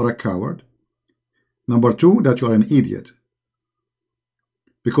one, that you are a coward. Number two, that you are an idiot.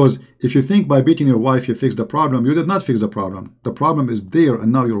 Because if you think by beating your wife you fix the problem, you did not fix the problem. The problem is there,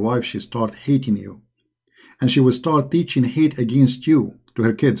 and now your wife, she start hating you. And she will start teaching hate against you to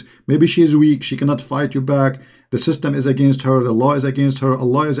her kids. Maybe she is weak, she cannot fight you back. The system is against her, the law is against her,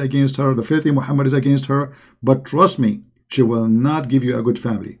 Allah is against her, the faith in Muhammad is against her. But trust me, she will not give you a good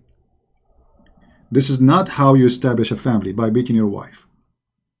family. This is not how you establish a family, by beating your wife.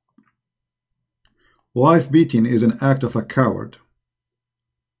 Wife beating is an act of a coward.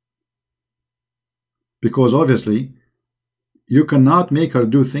 Because obviously, you cannot make her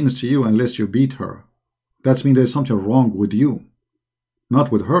do things to you unless you beat her. That means there's something wrong with you,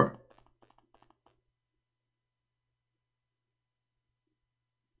 not with her.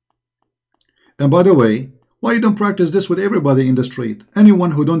 And by the way, why you don't practice this with everybody in the street?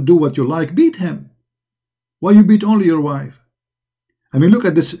 Anyone who don't do what you like, beat him. Why you beat only your wife? I mean, look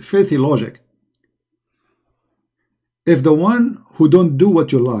at this filthy logic. If the one who don't do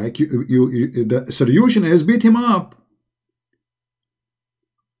what you like, the solution is beat him up.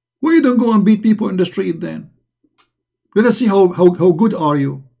 Well, you don't go and beat people in the street then. Let us see how good are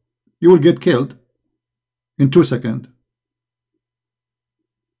you. You will get killed in 2 seconds.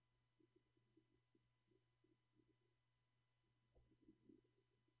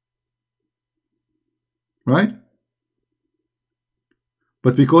 Right?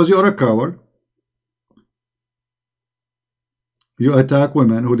 But because you are a coward, you attack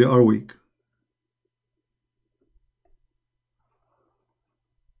women who they are weak.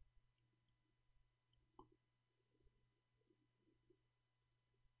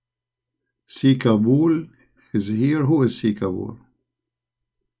 C. Kabul is here. Who is C. Kabul?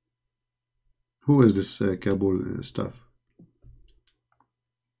 Who is this Kabul stuff?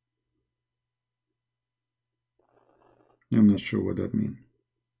 I'm not sure what that means.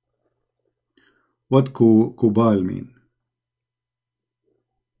 What Kubal mean?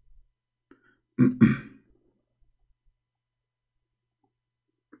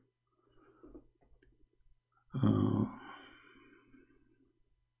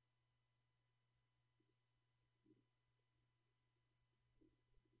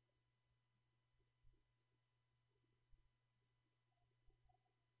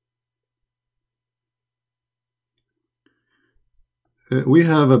 We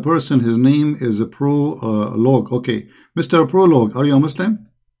have a person, his name is a Prolog. Okay, Mr. Prolog, are you a Muslim?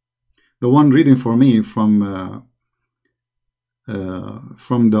 The one reading for me from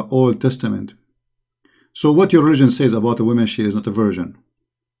the Old Testament. So what your religion says about a woman, she is not a virgin,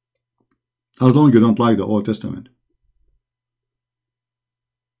 as long as you don't like the Old Testament.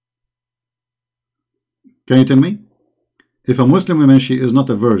 Can you tell me? If a Muslim woman, she is not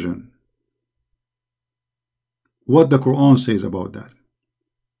a virgin, what the Quran says about that?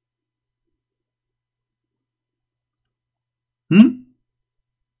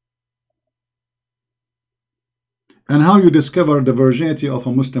 And how you discover the virginity of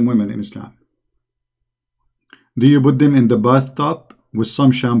a Muslim woman in Islam? Do you put them in the bathtub with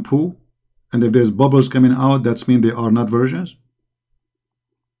some shampoo, and if there's bubbles coming out, that means they are not virgins?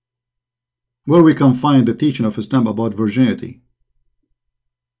 Where we can find the teaching of Islam about virginity?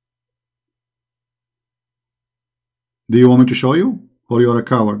 Do you want me to show you, or you're a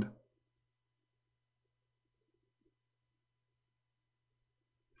coward?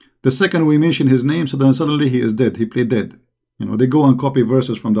 The second we mention his name, so then suddenly he is dead. He played dead. You know, they go and copy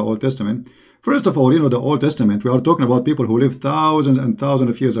verses from the Old Testament. First of all, you know, the Old Testament, we are talking about people who lived thousands and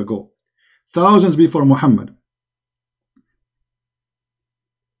thousands of years ago. Thousands before Muhammad.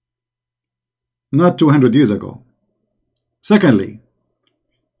 Not 200 years ago. Secondly,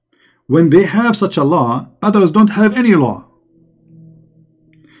 when they have such a law, others don't have any law.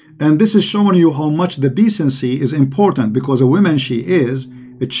 And this is showing you how much the decency is important, because a woman, she is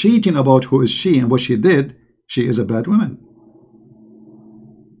cheating about who is she and what she did, she is a bad woman.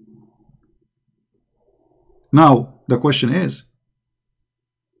 Now, the question is,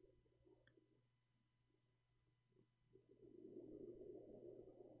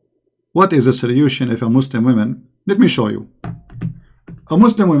 what is the solution if a Muslim woman, let me show you. A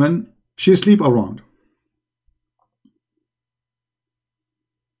Muslim woman, she sleep around.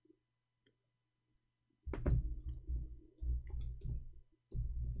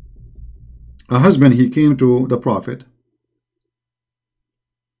 A husband, he came to the Prophet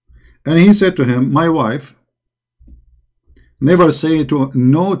and he said to him, my wife never say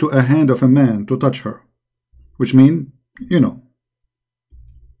no to a hand of a man to touch her, which means, you know.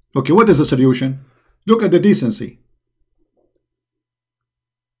 Okay, what is the solution? Look at the decency.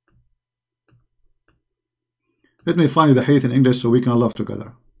 Let me find the hadith in English so we can laugh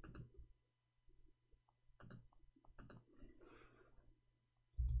together.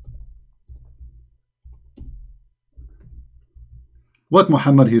 What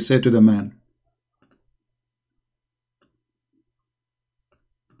Muhammad he said to the man?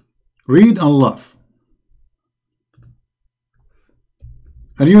 Read and laugh.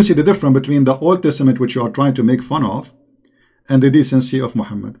 And you see the difference between the Old Testament, which you are trying to make fun of, and the decency of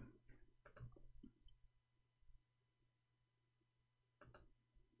Muhammad.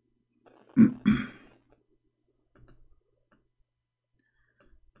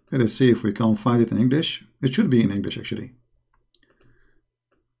 Let us see if we can find it in English. It should be in English, actually.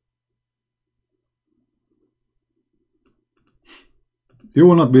 You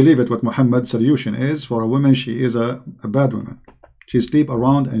will not believe it what Muhammad's solution is for a woman. She is a bad woman. She sleep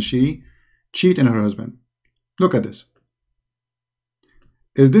around and she cheat in her husband. Look at this.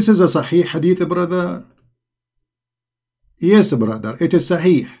 If this is a Sahih hadith, brother? Yes, brother. It is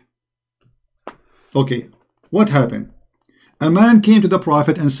Sahih. Okay. What happened? A man came to the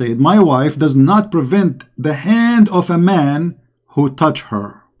Prophet and said, my wife does not prevent the hand of a man who touch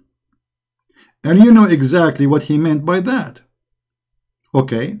her. And you know exactly what he meant by that.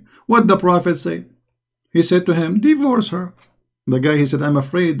 Okay, what the Prophet said? He said to him, divorce her. The guy, he said, I'm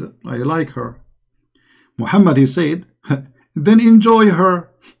afraid I like her. Muhammad, he said, then enjoy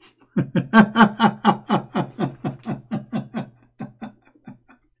her.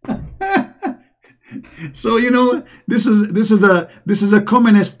 So you know, this is a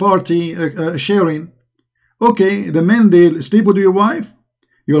communist party sharing. Okay, the men, they sleep with your wife,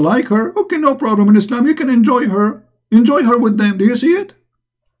 you like her, okay, no problem. In Islam you can enjoy her with them. Do you see it?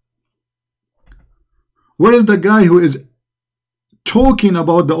 Where is the guy who is talking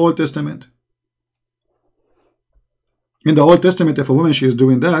about the Old Testament? In the Old Testament, if a woman, she is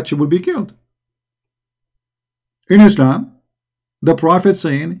doing that, she will be killed. In Islam, the Prophet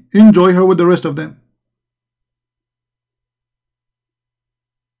saying, enjoy her with the rest of them.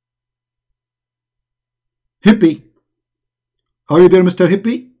 Hippie, are you there, Mr.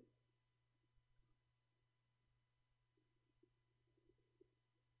 Hippie?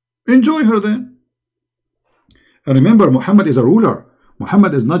 Enjoy her then. And remember, Muhammad is a ruler.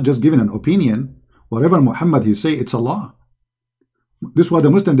 Muhammad is not just giving an opinion. Whatever Muhammad he say, it's Allah. This is why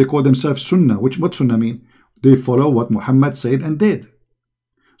the Muslims, they call themselves Sunnah. What Sunnah mean? They follow what Muhammad said and did.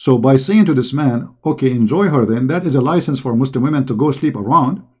 So by saying to this man, okay, enjoy her then, that is a license for Muslim women to go sleep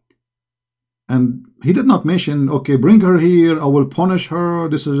around. And he did not mention, okay, bring her here, I will punish her,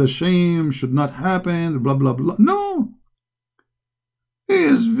 this is a shame, should not happen, blah, blah, blah. No. He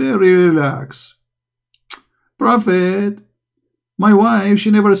is very relaxed. Prophet, my wife,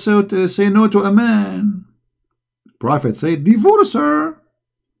 she never said say no to a man. Prophet said, divorce her.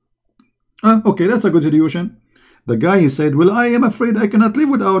 Okay, that's a good solution. The guy, he said, well, I am afraid I cannot live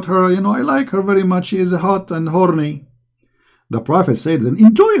without her. You know, I like her very much. She is hot and horny. The Prophet said, then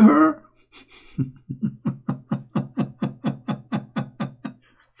enjoy her.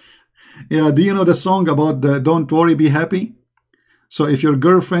 Yeah, do you know the song about the don't worry, be happy? So if your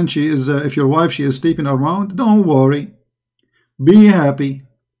girlfriend, she is, if your wife, she is sleeping around, don't worry. Be happy.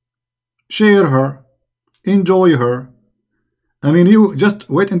 Share her. Enjoy her. I mean, you just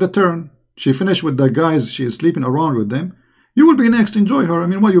wait in the turn. She finished with the guys, she is sleeping around with them. You will be next. Enjoy her. I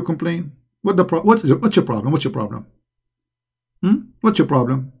mean, why you complain? What's your problem? What's your problem? What's your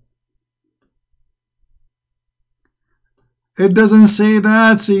problem? It doesn't say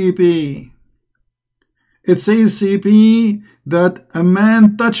that, CP. It says, CP, that a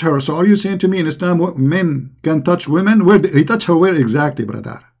man touch her. So are you saying to me in Islam men can touch women? Where he touch her? Where exactly,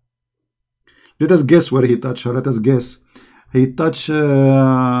 brother? Let us guess where he touched her. Let us guess. He touched her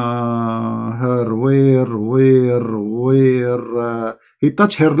where? He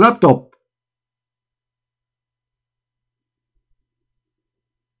touched her laptop.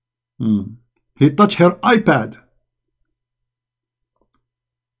 He touched her iPad.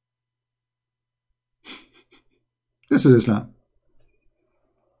 This is Islam.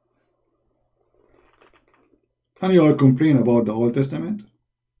 And you are complaining about the Old Testament?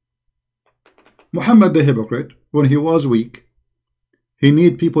 Muhammad the hypocrite, when he was weak, he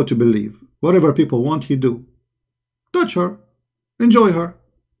need people to believe. Whatever people want, he do. Touch her. Enjoy her.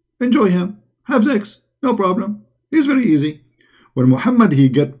 Enjoy him. Have sex. No problem. It's very easy. When Muhammad, he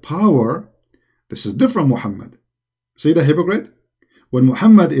get power, this is different Muhammad. See the hypocrite? When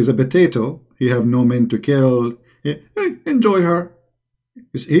Muhammad is a potato, he have no men to kill. Hey, enjoy her.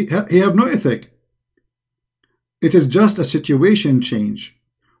 He have no ethic. It is just a situation change.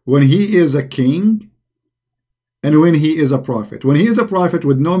 When he is a king and when he is a prophet. When he is a prophet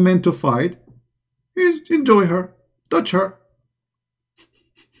with no men to fight, enjoy her. Touch her.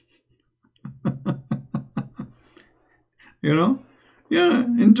 You know? Yeah,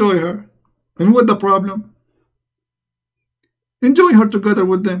 enjoy her. And what the problem? Enjoy her together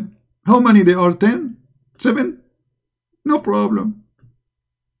with them. How many they are? 10? 7? No problem.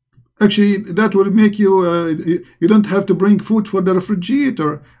 Actually, that will make you, you don't have to bring food for the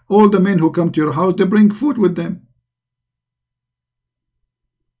refrigerator. All the men who come to your house, they bring food with them.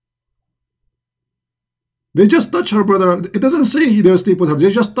 They just touch her, brother. It doesn't say they'll sleep with her. They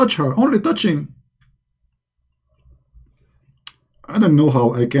just touch her. Only touching. I don't know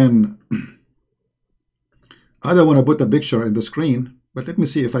how I can. I don't want to put a picture in the screen, but let me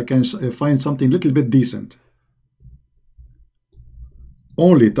see if I can find something a little bit decent.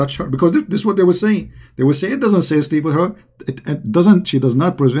 Only touch her, because this is what they were saying. They will say it doesn't say sleep with her. It doesn't. She does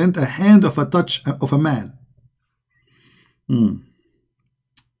not prevent a hand of a touch of a man.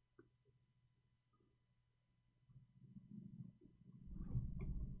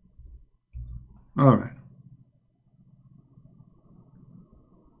 All right.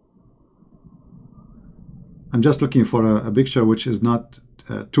 I'm just looking for a picture which is not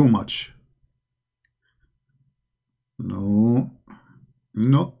too much. No,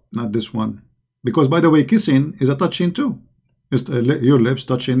 not this one. Because, by the way, kissing is a touching too. Just your lips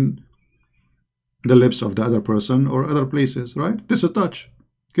touching the lips of the other person or other places, right? This is touch.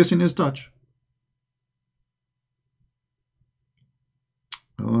 Kissing is touch.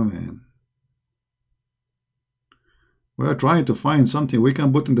 Oh man. We're trying to find something we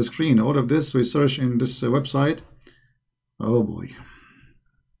can put in the screen. All of this we search in this website. Oh boy.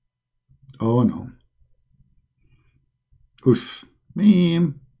 Oh no. Oof.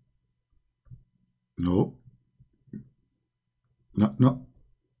 Meme. No. No.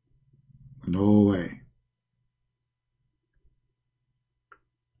 No way.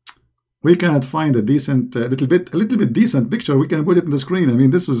 We cannot find a decent, a little bit decent picture. We can put it in the screen. I mean,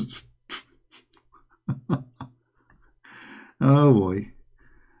 this is. Oh boy.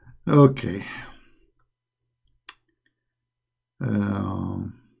 Okay.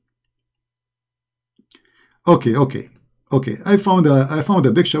 Okay. I found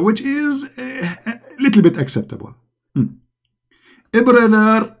a picture which is a little bit acceptable. A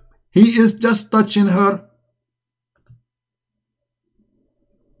brother, he is just touching her.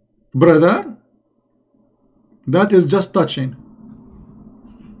 Brother, that is just touching.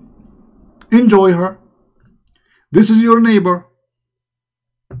 Enjoy her. This is your neighbor.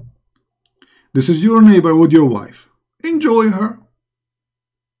 This is your neighbor with your wife. Enjoy her.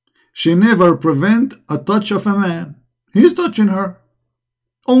 She never prevent a touch of a man. He's touching her.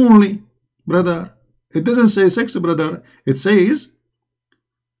 Only, brother. It doesn't say sex, brother. It says,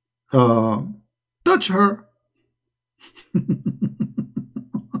 touch her.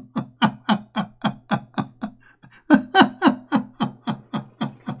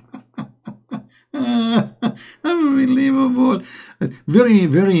 Unbelievable.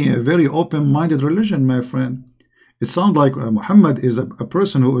 Very open-minded religion, my friend. It sounds like Muhammad is a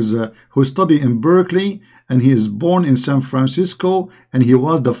person who studied in Berkeley, and he is born in San Francisco, and he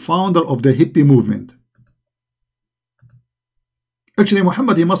was the founder of the hippie movement. Actually,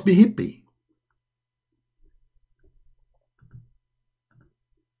 Muhammad, he must be hippie.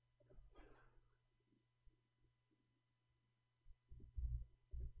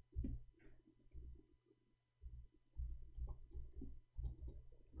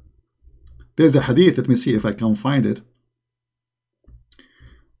 There's a hadith, let me see if I can find it,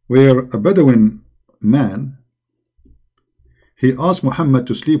 where a Bedouin man, he asked Muhammad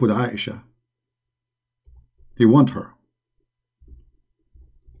to sleep with Aisha. He want her.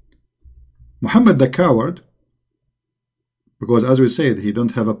 Muhammad the coward, because as we said, he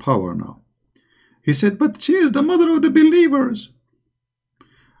don't have a power now. He said, but she is the mother of the believers.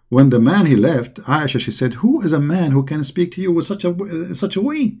 When the man he left, Aisha, she said, who is a man who can speak to you with such a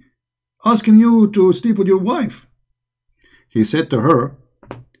way, asking you to sleep with your wife? He said to her,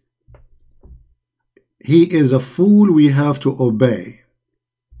 he is a fool we have to obey.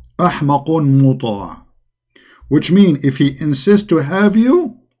 Ahmaqun muta'. Which means if he insists to have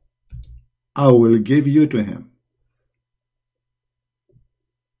you, I will give you to him.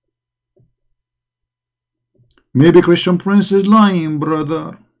 Maybe Christian Prince is lying,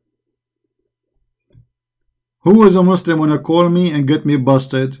 brother. Who is a Muslim wanna call me and get me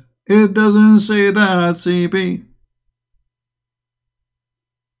busted? It doesn't say that, CP.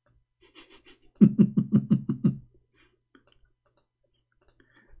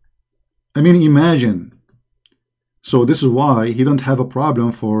 I mean, imagine. So this is why he don't have a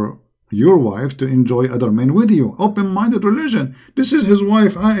problem for your wife to enjoy other men with you. Open-minded religion. This is his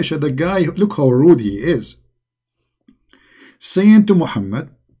wife Aisha, the guy, look how rude he is. Saying to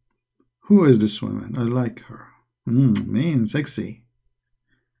Muhammad, who is this woman? I like her. Man, sexy.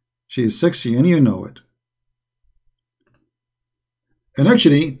 She is sexy and you know it. And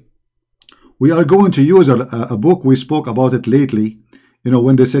actually, we are going to use a book, we spoke about it lately. You know,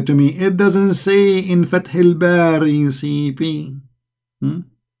 when they said to me, it doesn't say in Fath al-Bari CP.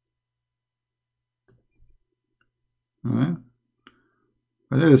 Alright.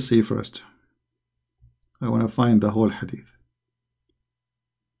 But let's see first. I want to find the whole hadith.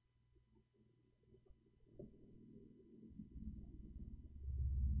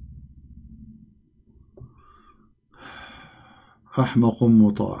 أحمق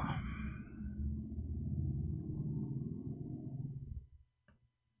مطاع.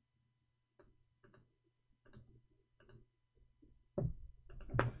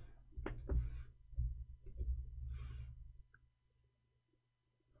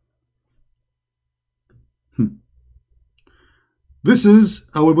 This is,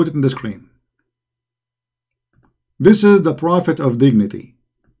 I will put it in the screen. This is the Prophet of Dignity.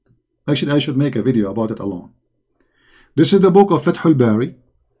 Actually, I should make a video about it alone. This is the book of Fath al-Bari,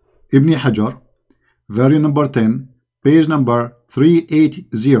 Ibn Hajar, volume number 10, page number 380.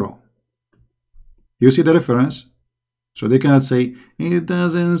 You see the reference? So they cannot say, it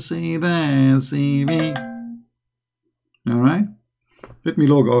doesn't say that, see me. Alright? Let me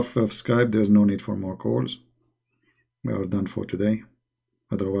log off of Skype. There's no need for more calls. We are done for today.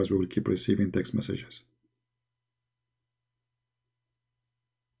 Otherwise, we will keep receiving text messages.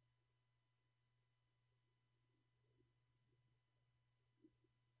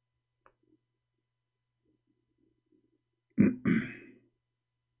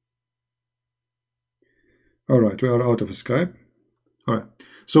 Alright, we are out of Skype. Alright,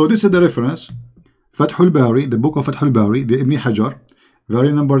 so this is the reference. Fath al-Bari, the book of Fath al-Bari, the Ibn Hajar,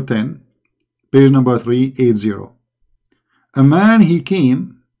 volume number 10, page number 380. A man, he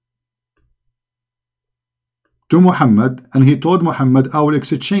came to Muhammad and he told Muhammad, I will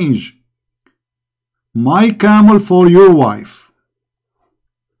exchange my camel for your wife.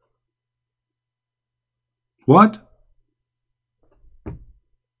 What?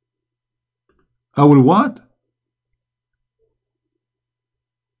 I will what?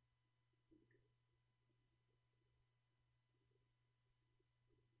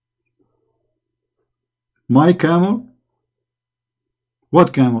 My camel?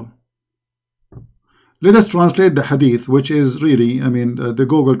 What camel? Let us translate the hadith, which is really, I mean, the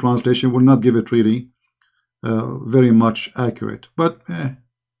Google translation will not give it really very much accurate, but you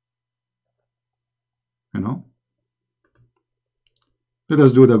know, let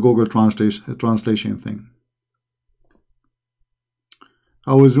us do the Google translation thing.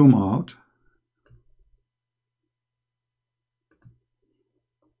 I will zoom out.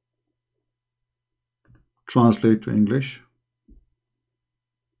 Translate to English.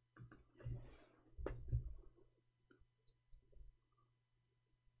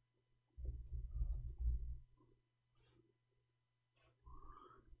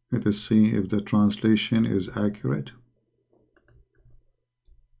 Let us see if the translation is accurate.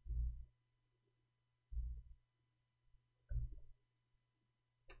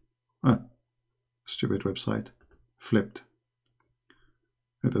 Stupid website. Flipped.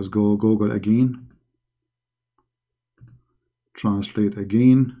 Let us go Google again. Translate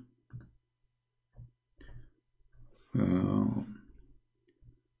again.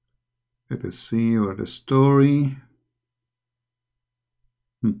 Let us see where the story.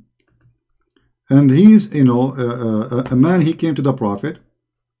 And he's, you know, a man, he came to the Prophet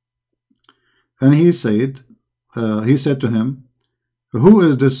and he said to him, who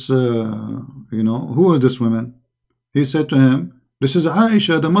is this, you know, who is this woman? He said to him, this is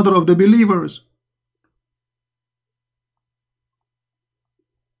Aisha, the mother of the believers.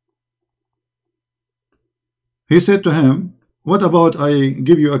 He said to him, what about I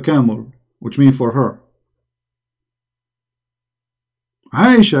give you a camel, which means for her?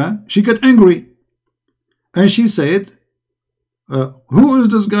 Aisha, she got angry. And she said, who is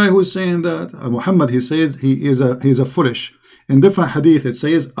this guy who is saying that? Muhammad, he said he's a foolish. In different hadith it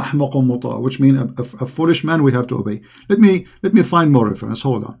says ahmaqun muta, which means a foolish man we have to obey. Let me find more reference.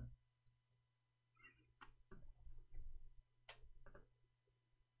 Hold on.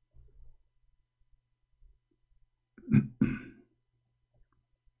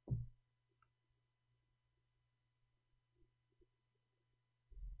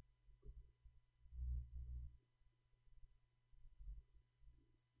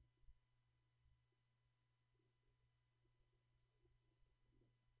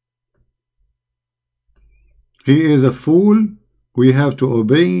 He is a fool we have to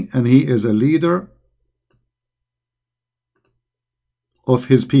obey, and he is a leader of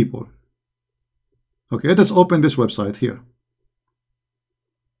his people. Okay, let us open this website here.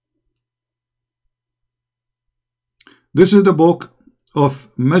 This is the book of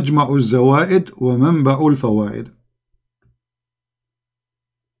Majma'u al-Zawaid wa Manba'u al-Fawaid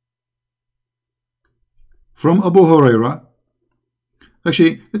from Abu Huraira.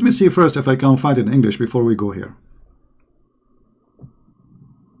 Actually, let me see first if I can find it in English before we go here.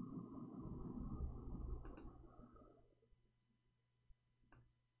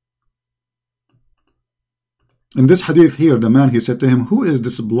 In this hadith here, the man, he said to him, who is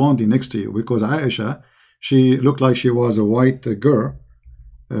this blondie next to you? Because Aisha, she looked like she was a white girl.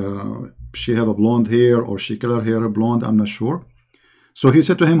 She have a blonde hair, or she color hair blonde, I'm not sure. So he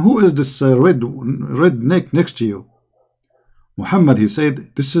said to him, who is this red neck next to you? Muhammad, he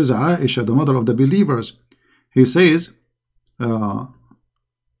said, this is Aisha, the mother of the believers. He says,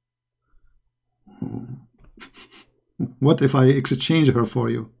 what if I exchange her for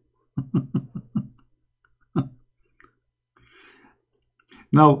you?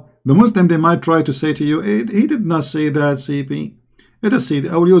 Now, The Muslim, they might try to say to you, he did not say that, CP. Let us see.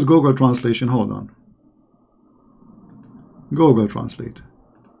 I will use Google translation. Hold on. Google Translate.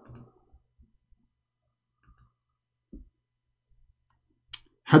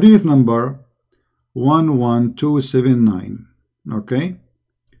 Hadith number 11279. Okay.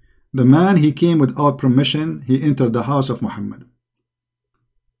 The man, he came without permission. He entered the house of Muhammad.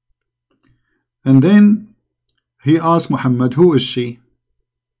 And then he asked Muhammad, who is she?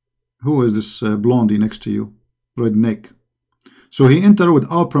 Who is this blondie next to you? Red neck. So he entered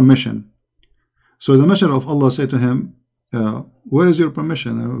without permission. So the messenger of Allah said to him, where is your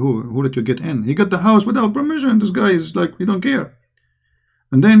permission? Who did you get in? He got the house without permission. This guy is like, we don't care.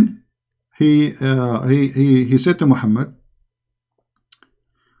 And then he said to Muhammad,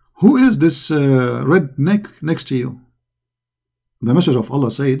 who is this red neck next to you? The messenger of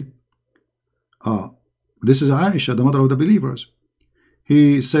Allah said, this is Aisha, the mother of the believers.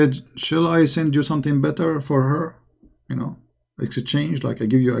 He said, shall I send you something better for her? You know, exchange, like I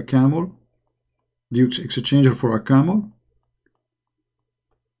give you a camel. Do you exchange her for a camel?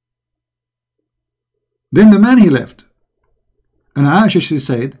 Then the man, he left. And Aisha, she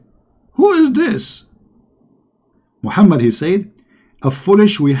said, who is this? Muhammad, he said, a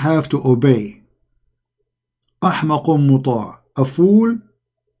foolish we have to obey. Ahmaqun muta', a fool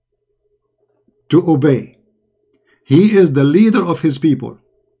to obey. He is the leader of his people.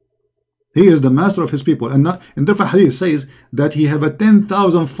 He is the master of his people. And in different hadith says that he have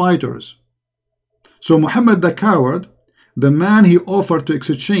 10,000 fighters. So Muhammad the coward, the man, he offered to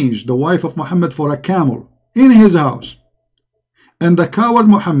exchange the wife of Muhammad for a camel in his house. And the coward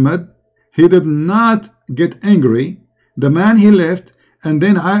Muhammad, he did not get angry. The man, he left. And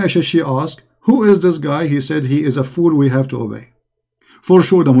then Aisha, she asked, who is this guy? He said, he is a fool we have to obey. For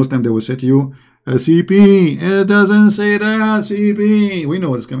sure the Muslim, they will say to you, CP, it doesn't say that, CP. We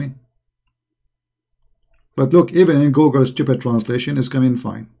know what's coming. But look, even in Google stupid translation is coming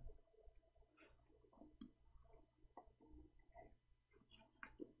fine.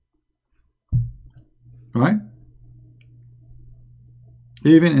 Right?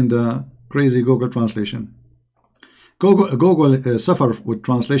 Even in the crazy Google translation. Google suffer with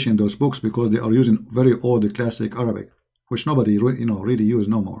translation in those books because they are using very old classic Arabic, which nobody really use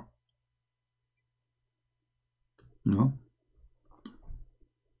no more. No.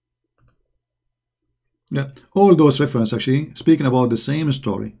 Yeah, all those references actually speaking about the same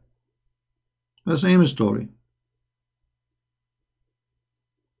story. The same story.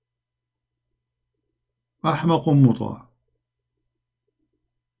 Ahmaqun muta'.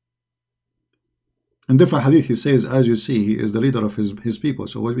 In different hadith he says, as you see, he is the leader of his people.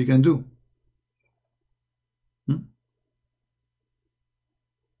 So what we can do?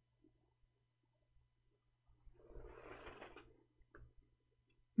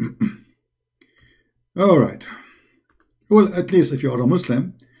 All right. Well, at least if you are a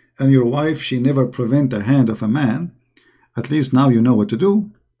Muslim and your wife, she never prevent the hand of a man, at least now you know what to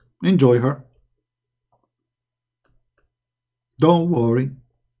do. Enjoy her. Don't worry.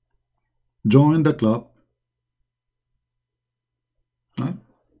 Join the club. Right?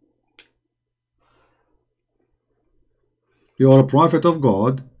 You are a prophet of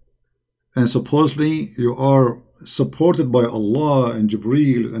God, and supposedly you are supported by Allah and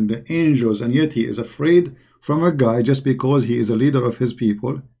Jibreel and the angels, and yet he is afraid from a guy just because he is a leader of his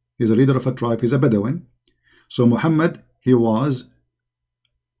people. He's a leader of a tribe. He's a Bedouin. So Muhammad, he was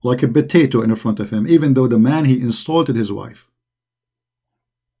like a potato in front of him, even though the man, he insulted his wife.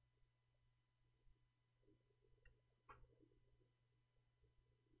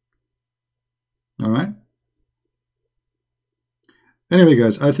 All right. Anyway,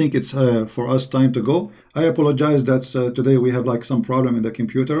 guys, I think it's for us time to go. I apologize that today we have like some problem in the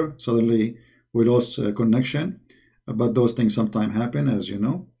computer. Suddenly we lost connection, but those things sometimes happen, as you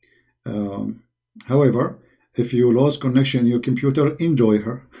know. However, if you lost connection in your computer, enjoy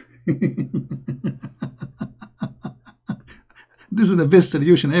her. This is the best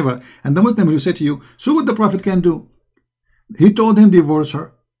solution ever. And the Muslim will say to you, so what the Prophet can do? He told him divorce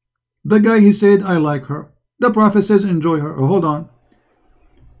her. The guy, he said, I like her. The Prophet says enjoy her. Oh, hold on.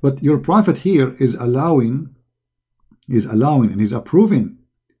 But your Prophet here is allowing and he's approving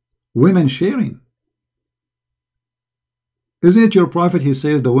women sharing. Isn't it your Prophet, he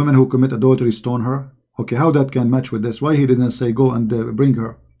says the women who commit adultery stone her? Okay, how that can match with this? Why he didn't say go and bring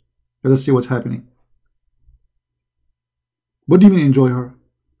her? Let us see what's happening. What do you mean enjoy her?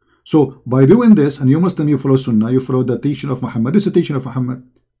 So by doing this, and you Muslim, you follow Sunnah, you follow the teaching of Muhammad. This is the teaching of Muhammad.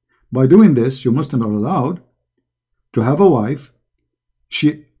 By doing this, you Muslims are allowed to have a wife.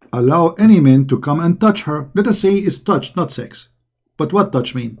 She allow any man to come and touch her. Let us say it's touch, not sex. But what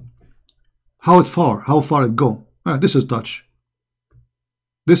touch mean? How far it go? This is touch.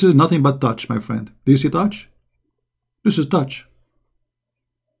 This is nothing but touch, my friend. Do you see touch? This is touch.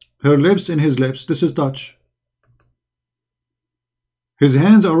 Her lips in his lips. This is touch. His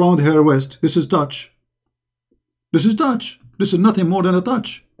hands around her waist. This is touch. This is touch. This is nothing more than a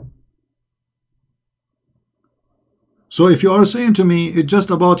touch. So if you are saying to me it's just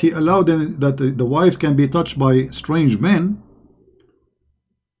about he allowed them that the wife can be touched by strange men,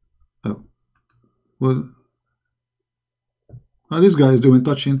 well, this guy is doing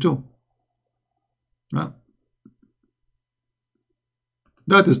touching too.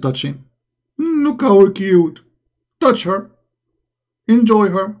 That is touching. Look how cute. Touch her. Enjoy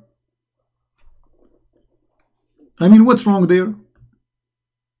her. I mean, what's wrong there?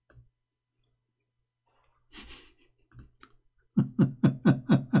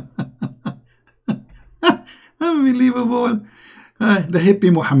 Unbelievable. The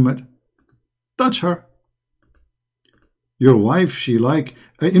hippie Muhammad. Touch her. Your wife, she like,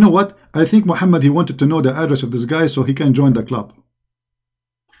 you know what? I think Muhammad, he wanted to know the address of this guy so he can join the club.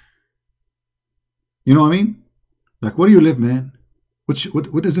 You know what I mean? Like, where do you live, man?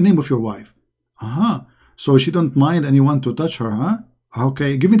 What is the name of your wife? So she don't mind anyone to touch her, huh?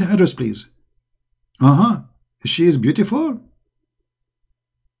 Okay, give me the address, please. She is beautiful.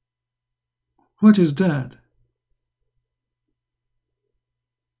 What is that?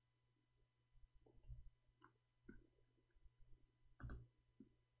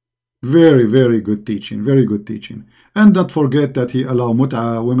 Very, very good teaching. Very good teaching. And don't forget that he allow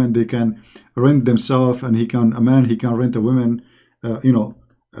mut'a, women, they can rent themselves, and a man, he can rent a woman,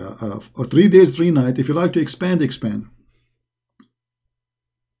 or 3 days, 3 nights. If you like to expand, expand.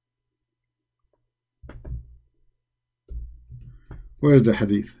 Where's the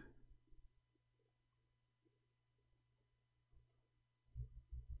hadith?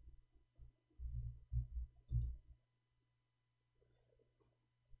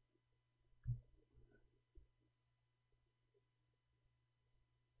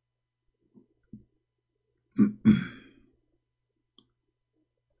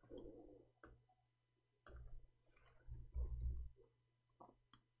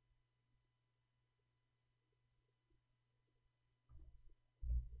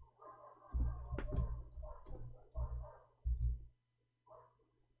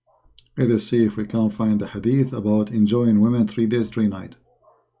 Let us see if we can find the hadith about enjoying women 3 days, 3 nights.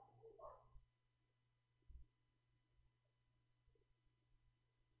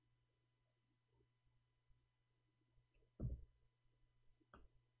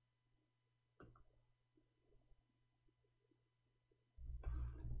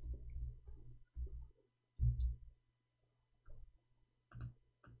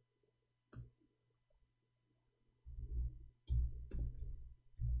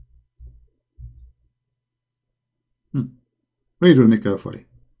 Read with me carefully.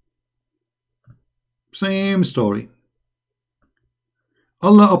 Same story.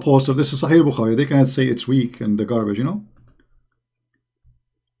 Allah apostle, this is Sahih Bukhari. They can't say it's weak and the garbage, you know.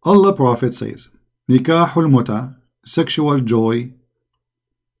 Allah Prophet says, Nikahul muta, sexual joy,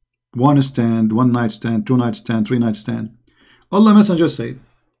 1 stand, 1 night stand, 2 night stand, 3 night stand. Allah Messenger said,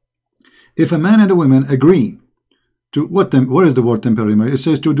 if a man and a woman agree to what is the word temporary marriage? It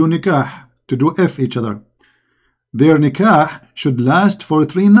says to do nikah, to do F each other. Their nikah should last for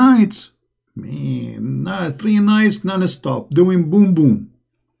 3 nights. Man, 3 nights non-stop, doing boom boom.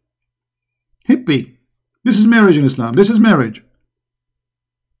 Hippie. This is marriage in Islam. This is marriage.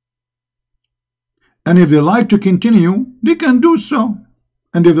 And if they like to continue, they can do so.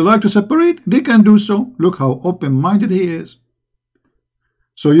 And if they like to separate, they can do so. Look how open-minded he is.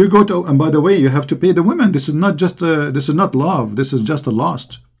 So you go to, and by the way, you have to pay the women. This is not just this is not love. This is just a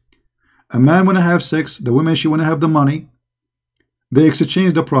lust. A man want to have sex, the woman, she want to have the money. They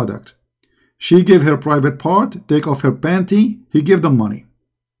exchange the product. She give her private part, take off her panty, he give them money.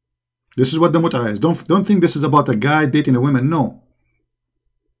 This is what the mut'ah is. Don't think this is about a guy dating a woman. No.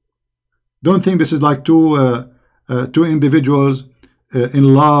 Don't think this is like two individuals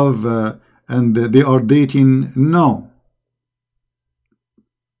in love and they are dating. No.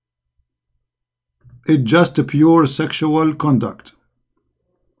 It's just a pure sexual conduct.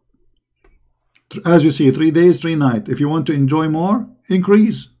 As you see, 3 days, 3 nights. If you want to enjoy more,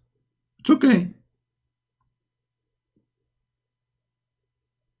 increase. It's okay.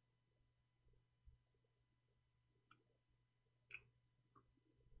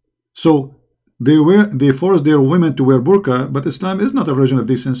 So they force their women to wear burqa, but Islam is not a religion of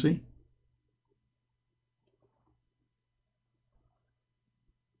decency.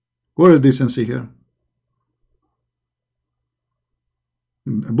 Where is decency here?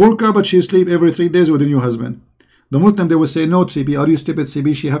 burqa, but she sleep every 3 days with a new husband. The Muslim, they will say, no, CB, are you stupid,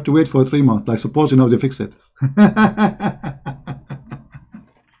 CB? She have to wait for 3 months. Like, suppose, you know, they fix it.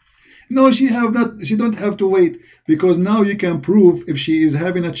 No, she don't have to wait, because now you can prove if she is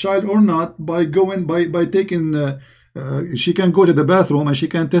having a child or not by going, by taking, she can go to the bathroom and she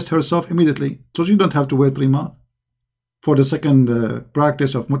can test herself immediately. So she don't have to wait 3 months for the second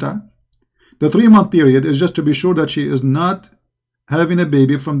practice of muta. The 3-month period is just to be sure that she is not having a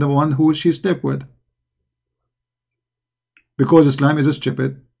baby from the one who she slept with. Because Islam is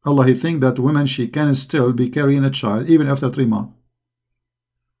stupid. Allah, he think that women, she can still be carrying a child even after 3 months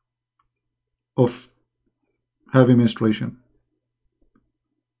of having menstruation.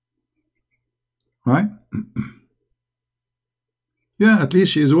 Right? Yeah, at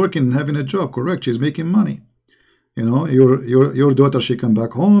least she is working and having a job, correct? She's making money. You know, your daughter, she come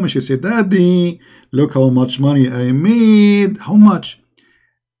back home and she said, Daddy, look how much money I made. How much?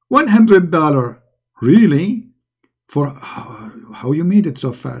 $100. Really? For how you made it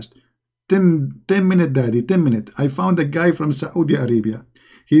so fast? 10 minutes, Daddy, 10 minutes. I found a guy from Saudi Arabia.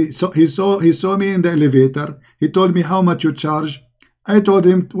 He saw me in the elevator. He told me how much you charge. I told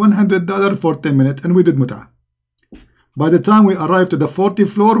him $100 for 10 minutes, and we did muta. By the time we arrived to the 40th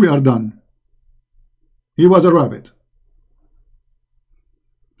floor, we are done. He was a rabbit.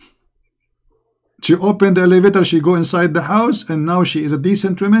 She opened the elevator, she go inside the house, and now she is a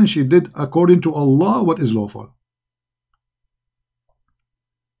decent woman. She did according to Allah what is lawful.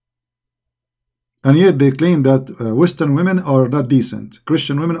 And yet they claim that Western women are not decent,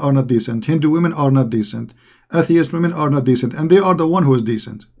 Christian women are not decent, Hindu women are not decent, atheist women are not decent, and they are the one who is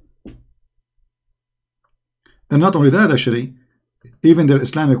decent. And not only that, actually, even their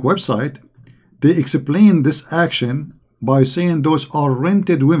Islamic website, they explain this action by saying those are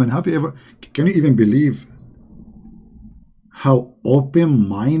rented women. Have you ever, can you even believe how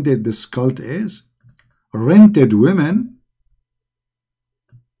open-minded this cult is? Rented women.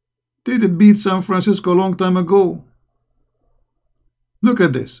 They did beat San Francisco a long time ago. Look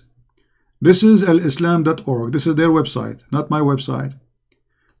at this. This is alislam.org. This is their website, not my website.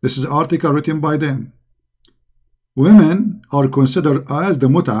 This is an article written by them. Women are considered as the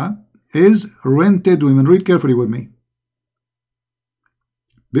muta is rented women. Read carefully with me.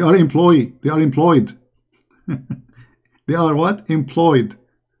 They are employed. They are employed. They are what? Employed.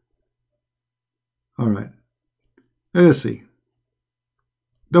 All right. Let's see.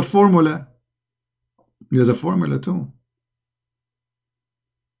 The formula. There's a formula too.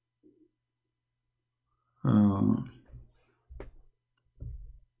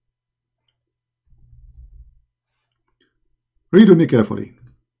 Read with me carefully.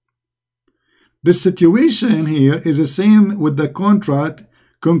 The situation here is the same with the contract.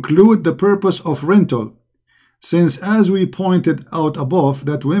 Conclude the purpose of rental, since as we pointed out above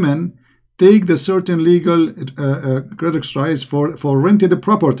that women take the certain legal credit rights for rented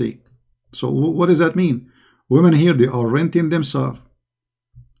property. So what does that mean? Women here, they are renting themselves.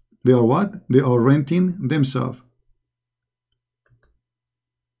 They are what? They are renting themselves.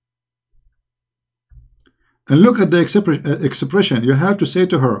 And look at the expression. You have to say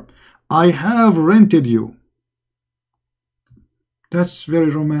to her, I have rented you. That's very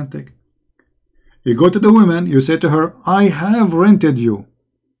romantic. You go to the woman, you say to her, I have rented you.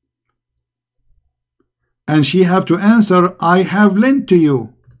 And she have to answer, I have lent to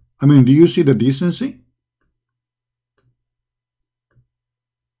you. I mean, do you see the decency?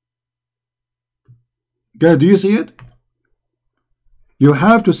 Guys, do you see it? You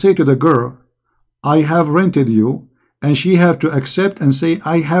have to say to the girl, I have rented you, and she have to accept and say,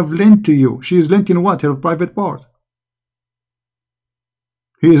 I have lent to you. She is renting what? Her private part.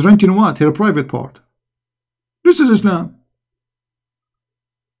 He is renting what? Her private part. This is Islam.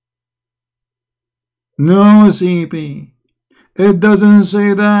 No, CP. It doesn't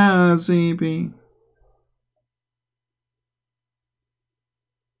say that, CP.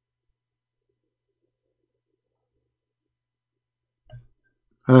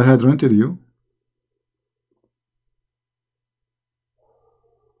 I had rented you.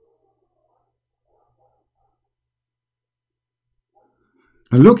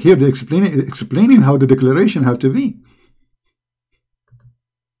 And look here, they're explaining how the declaration have to be.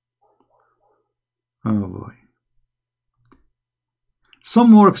 Oh boy.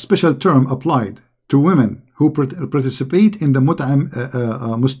 Some more special term applied to women who participate in the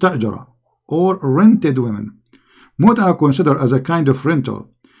mustajara or rented women. Mut'a considered as a kind of rental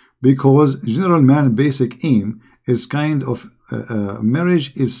because general man basic aim is kind of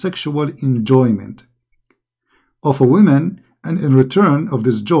marriage is sexual enjoyment of a woman, and in return of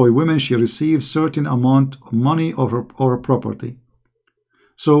this joy, women she receives certain amount of money or property.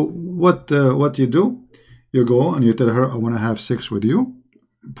 So what you do, you go and you tell her, I want to have sex with you.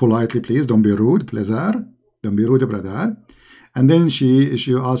 Politely, please, don't be rude, pleasure. Don't be rude, brother. And then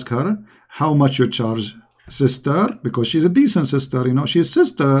she ask her how much you charge, sister, because she's a decent sister, you know, she's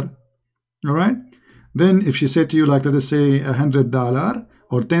sister. All right. Then if she said to you, like, let us say $100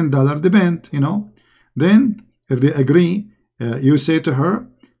 or $10, depend, you know, then if they agree, you say to her,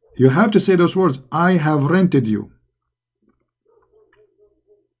 you have to say those words, I have rented you.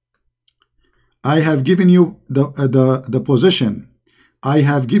 I have given you the position. I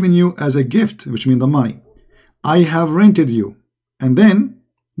have given you as a gift, which means the money. I have rented you. And then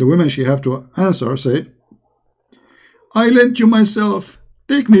the woman, she have to answer, say, I lent you myself.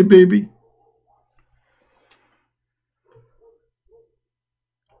 Take me, baby.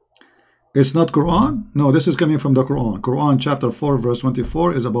 It's not Quran? No, this is coming from the Quran. Quran chapter 4 verse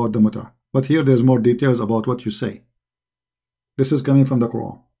 24 is about the muta. But here there's more details about what you say. This is coming from the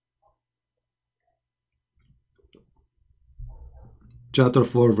Quran. Chapter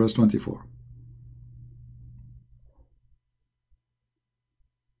 4 verse 24.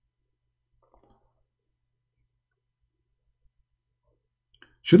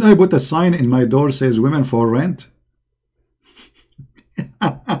 Should I put a sign in my door says women for rent?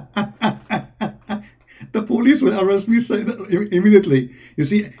 The police will arrest me immediately. You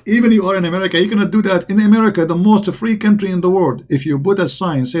see, even you are in America, you cannot do that. In America, the most free country in the world, if you put a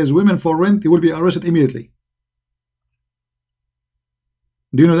sign says women for rent, you will be arrested immediately.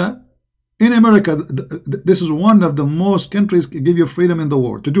 Do you know that? In America, this is one of the most countries give you freedom in the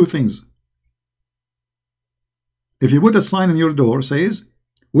world to do things. If you put a sign in your door says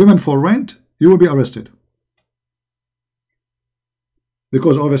women for rent, you will be arrested.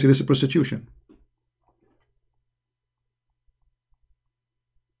 Because obviously this is prostitution.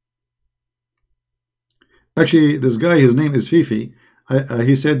 Actually, this guy, his name is Fifi.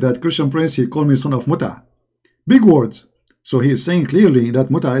 He said that Christian Prince, he called me son of muta. Big words. So he is saying clearly that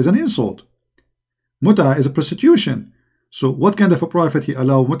muta is an insult. Muta is a prostitution. So what kind of a prophet he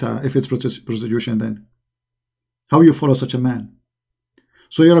allow muta if it's prostitution then? How you follow such a man?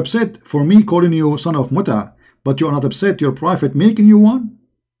 So you're upset for me calling you son of muta, but you are not upset your prophet making you one?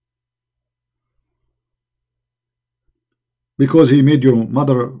 Because he made your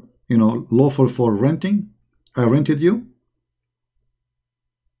mother, you know, lawful for renting? I rented you?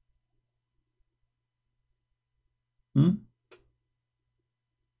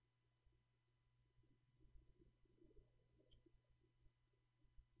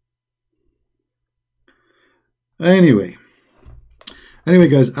 Anyway,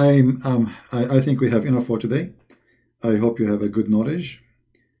 guys, I think we have enough for today. I hope you have a good knowledge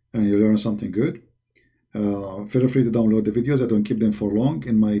and you learn something good. Feel free to download the videos. I don't keep them for long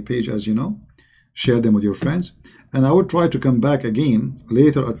in my page, as you know. Share them with your friends, and I will try to come back again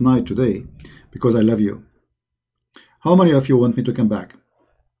later at night today because I love you. How many of you want me to come back?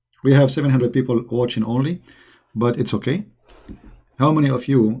 We have 700 people watching only, but it's okay. How many of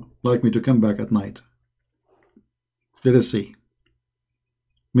you like me to come back at night? Let us see.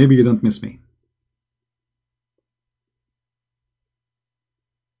 Maybe you don't miss me.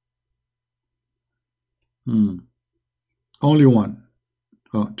 Only one.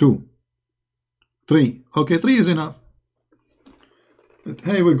 Oh, two. Three. Okay, three is enough. But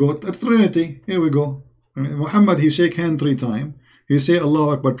here we go. The Trinity. Here we go. Muhammad, he shake hand 3 times. He say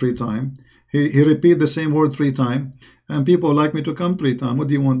Allah Akbar 3 times. He repeat the same word 3 times. And people like me to come 3 times. What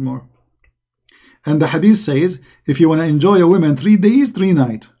do you want more? And the hadith says, if you want to enjoy a woman 3 days, 3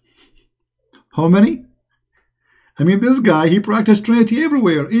 nights. How many? I mean, this guy, he practiced Trinity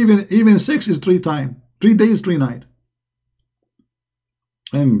everywhere. Even 6 is 3 times. 3 days, 3 nights.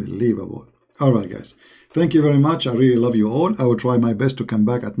 Unbelievable. All right, guys. Thank you very much. I really love you all. I will try my best to come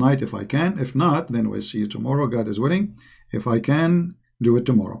back at night if I can. If not, then we'll see you tomorrow. God is willing. If I can, do it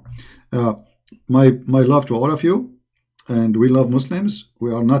tomorrow. My love to all of you. And we love Muslims.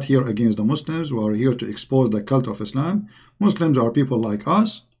 We are not here against the Muslims. We are here to expose the cult of Islam. Muslims are people like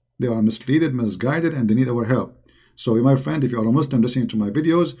us. They are misleaded, misguided, and they need our help. So, my friend, if you are a Muslim listening to my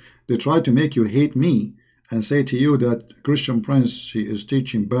videos, they try to make you hate me and say to you that Christian Prince, he is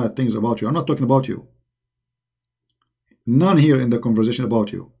teaching bad things about you. I'm not talking about you. None here in the conversation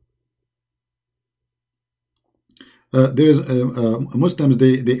about you. There is Muslims,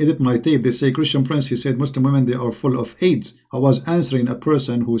 they edit my tape. They say Christian Prince, he said Muslim women, they are full of AIDS. I was answering a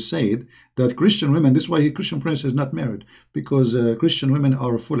person who said that Christian women, this is why Christian Prince is not married, because Christian women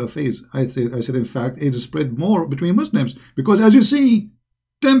are full of AIDS. I said in fact AIDS spread more between Muslims, because as you see,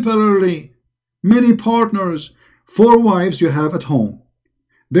 temporarily many partners, 4 wives you have at home,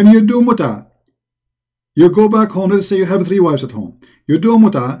 then you do muta. You go back home, let's say you have 3 wives at home. You do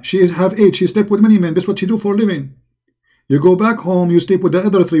muta, she have 8, she slept with many men, that's what she do for a living. You go back home, you sleep with the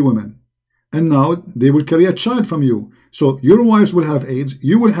other 3 women. And now they will carry a child from you. So your wives will have AIDS,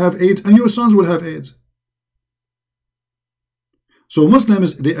 you will have AIDS, and your sons will have AIDS. So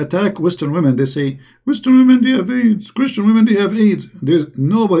Muslims, they attack Western women. They say, Western women, they have AIDS. Christian women, they have AIDS. There's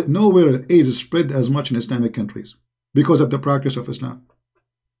nowhere AIDS is spread as much in Islamic countries because of the practice of Islam.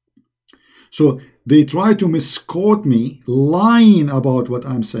 So they try to misquote me, lying about what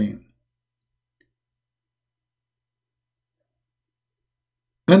I'm saying.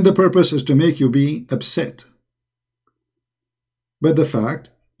 And the purpose is to make you be upset. But the fact,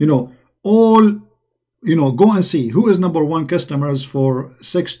 go and see who is #1 customers for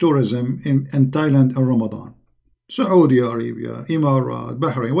sex tourism in Thailand in Ramadan. Saudi Arabia, Emirat,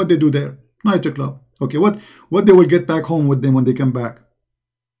 Bahrain. What they do there? Nightclub. Okay, what they will get back home with them when they come back?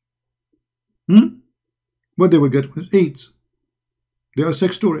 What they will get was AIDS. They are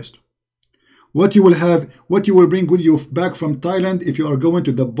sex tourists. What you will bring with you back from Thailand if you are going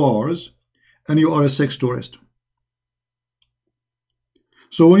to the bars and you are a sex tourist.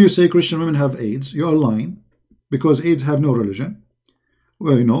 So when you say Christian women have AIDS, you are lying, because AIDS have no religion.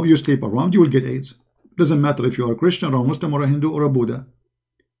 Well, you sleep around, you will get AIDS. Doesn't matter if you are a Christian or a Muslim or a Hindu or a Buddha.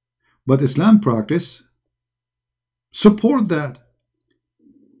 But Islam practice support that,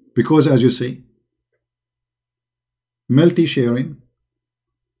 because as you say, multi-sharing,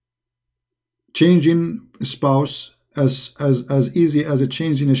 changing spouse as easy as a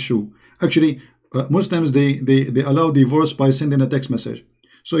changing a shoe. Actually, Muslims they allow divorce by sending a text message.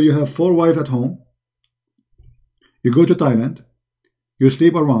 So you have 4 wives at home, you go to Thailand, you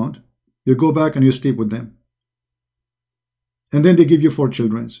sleep around, you go back and you sleep with them, and then they give you 4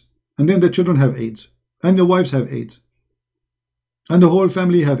 children, and then the children have AIDS, and the wives have AIDS, and the whole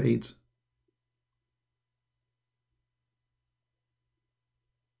family have AIDS.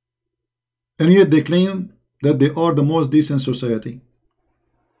 And yet they claim that they are the most decent society.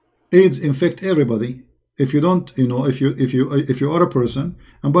 AIDS infect everybody. If you don't, if you are a person,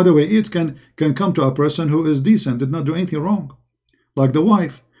 and by the way, AIDS can come to a person who is decent, did not do anything wrong. Like the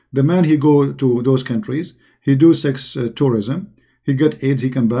wife, the man, he go to those countries, he do sex tourism, he get AIDS,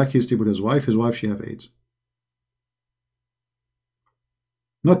 he come back, he sleep with his wife, she have AIDS.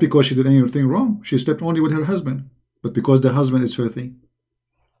 Not because she did anything wrong, she slept only with her husband, but because the husband is filthy.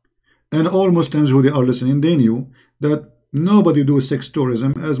 And all Muslims who they are listening, they knew that nobody do sex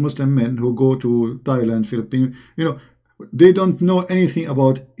tourism as Muslim men who go to Thailand, Philippines. They don't know anything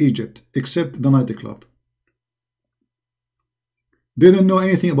about Egypt except the nightclub. They don't know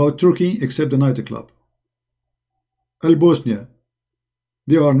anything about Turkey except the nightclub. Bosnia,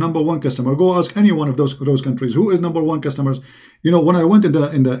 they are #1 customer. Go ask any one of those countries who is #1 customers. When I went in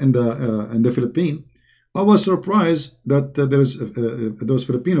the Philippines, I was surprised that there is those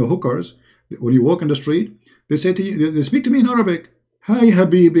Filipino hookers. When you walk in the street, they say to you, they speak to me in Arabic. Hi,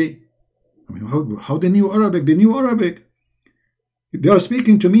 Habibi. I mean, how they knew Arabic? They knew Arabic. They are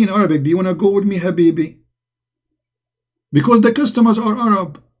speaking to me in Arabic. Do you want to go with me, Habibi? Because the customers are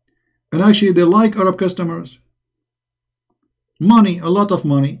Arab. And actually, they like Arab customers. Money, a lot of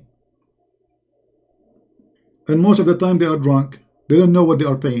money. And most of the time, they are drunk. They don't know what they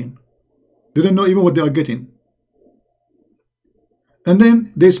are paying. They don't know even what they are getting. And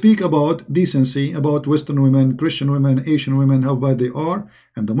then they speak about decency, about Western women, Christian women, Asian women, how bad they are.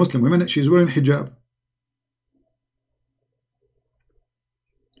 And the Muslim women, she's wearing hijab.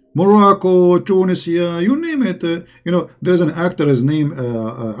 Morocco, Tunisia, you name it. There's an actor, his name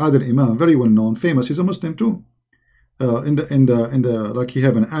Adil Imam, very well known, famous. He's a Muslim too. Like he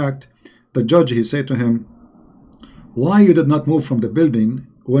have an act. The judge, he said to him, "Why you did not move from the building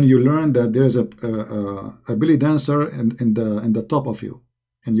when you learned that there is a belly dancer in the top of you,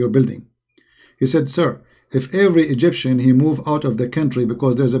 in your building?" He said, "Sir, if every Egyptian he move out of the country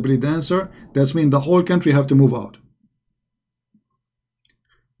because there's a belly dancer, that's mean the whole country have to move out.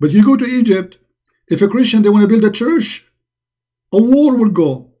 But you go to Egypt, if a Christian they want to build a church, a war will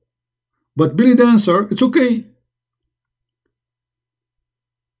go. But belly dancer, it's okay.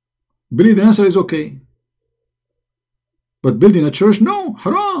 Belly dancer is okay. But building a church, no,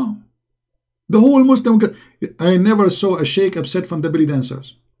 haram. The whole Muslim, I never saw a sheikh upset from the belly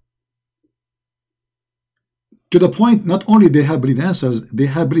dancers. To the point, not only they have belly dancers, they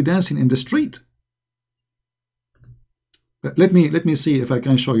have belly dancing in the street. Let me see if I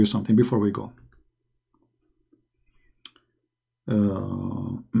can show you something before we go.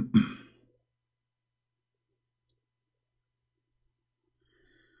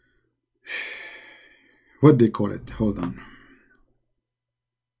 What they call it? Hold on.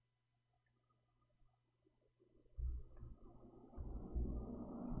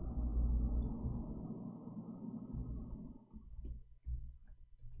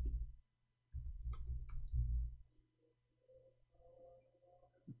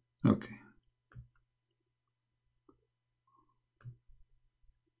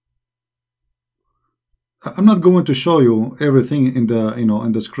 I'm not going to show you everything in the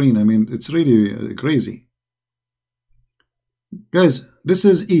in the screen. I mean, it's really crazy. Guys, this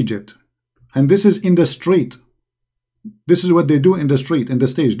is Egypt, and this is in the street. This is what they do in the street, in the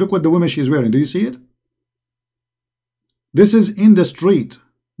stage. Look what the woman she is wearing. Do you see it? This is in the street.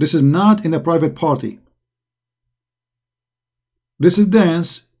 This is not in a private party. This is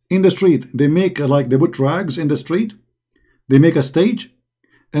dance in the street. They make like they put rags in the street. They make a stage,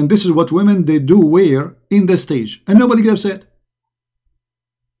 and this is what women they do wear in the stage, and nobody gets upset.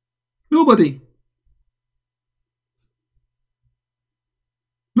 Nobody.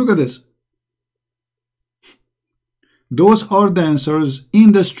 Look at this. Those are dancers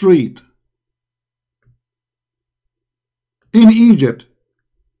in the street in Egypt.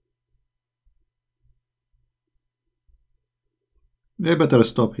 They better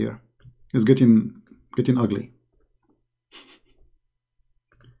stop here. It's getting ugly.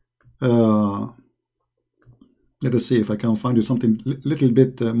 Let us see if I can find you something little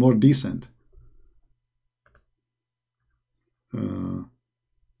bit more decent.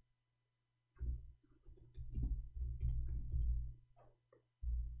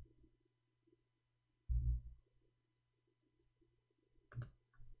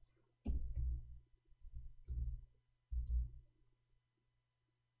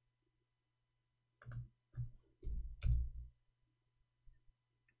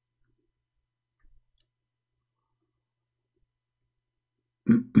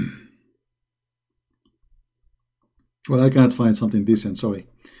 Well, I can't find something decent. Sorry,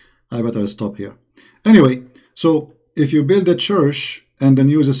 I better stop here. Anyway, so if you build a church and the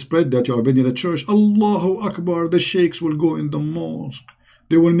news is spread that you are building a church, Allahu Akbar, the sheikhs will go in the mosque.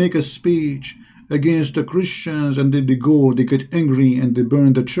 They will make a speech against the Christians, and then they get angry and they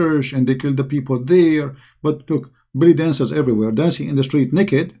burn the church and they kill the people there. But look, belly dancers everywhere, dancing in the street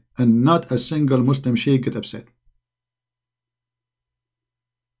naked, and not a single Muslim sheikh get upset.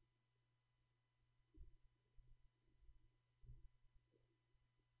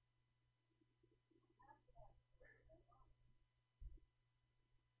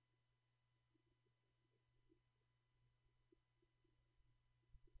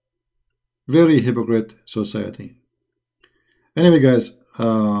 Very hypocrite society. Anyway, guys,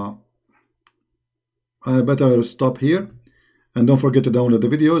 I better stop here, and don't forget to download the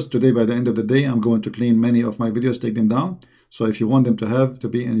videos. Today, by the end of the day, I'm going to clean many of my videos, take them down. So if you want them to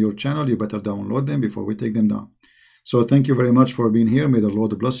be in your channel, you better download them before we take them down. So thank you very much for being here. May the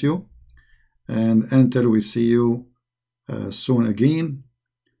Lord bless you, and until we see you soon again,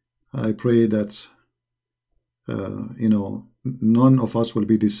 I pray that none of us will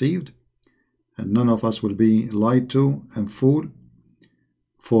be deceived, and none of us will be lied to and fooled.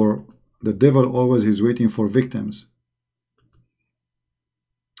 For the devil always is waiting for victims,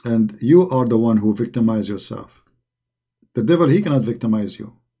 and you are the one who victimize yourself. The devil, he cannot victimize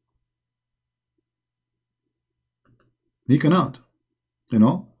you. He cannot.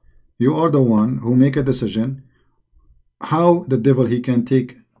 You are the one who make a decision how the devil he can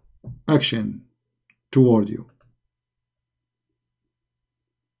take action toward you.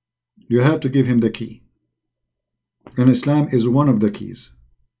 You have to give him the key. And Islam is one of the keys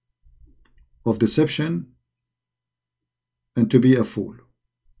of deception and to be a fool.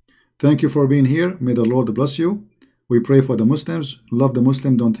 Thank you for being here. May the Lord bless you. We pray for the Muslims. Love the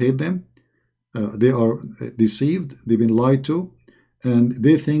Muslim, don't hate them. They are deceived, they've been lied to, and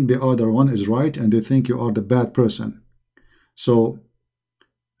they think the other one is right, and they think you are the bad person. So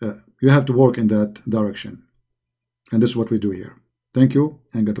you have to work in that direction. And this is what we do here. Thank you,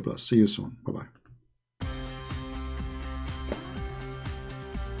 and God bless. See you soon. Bye-bye.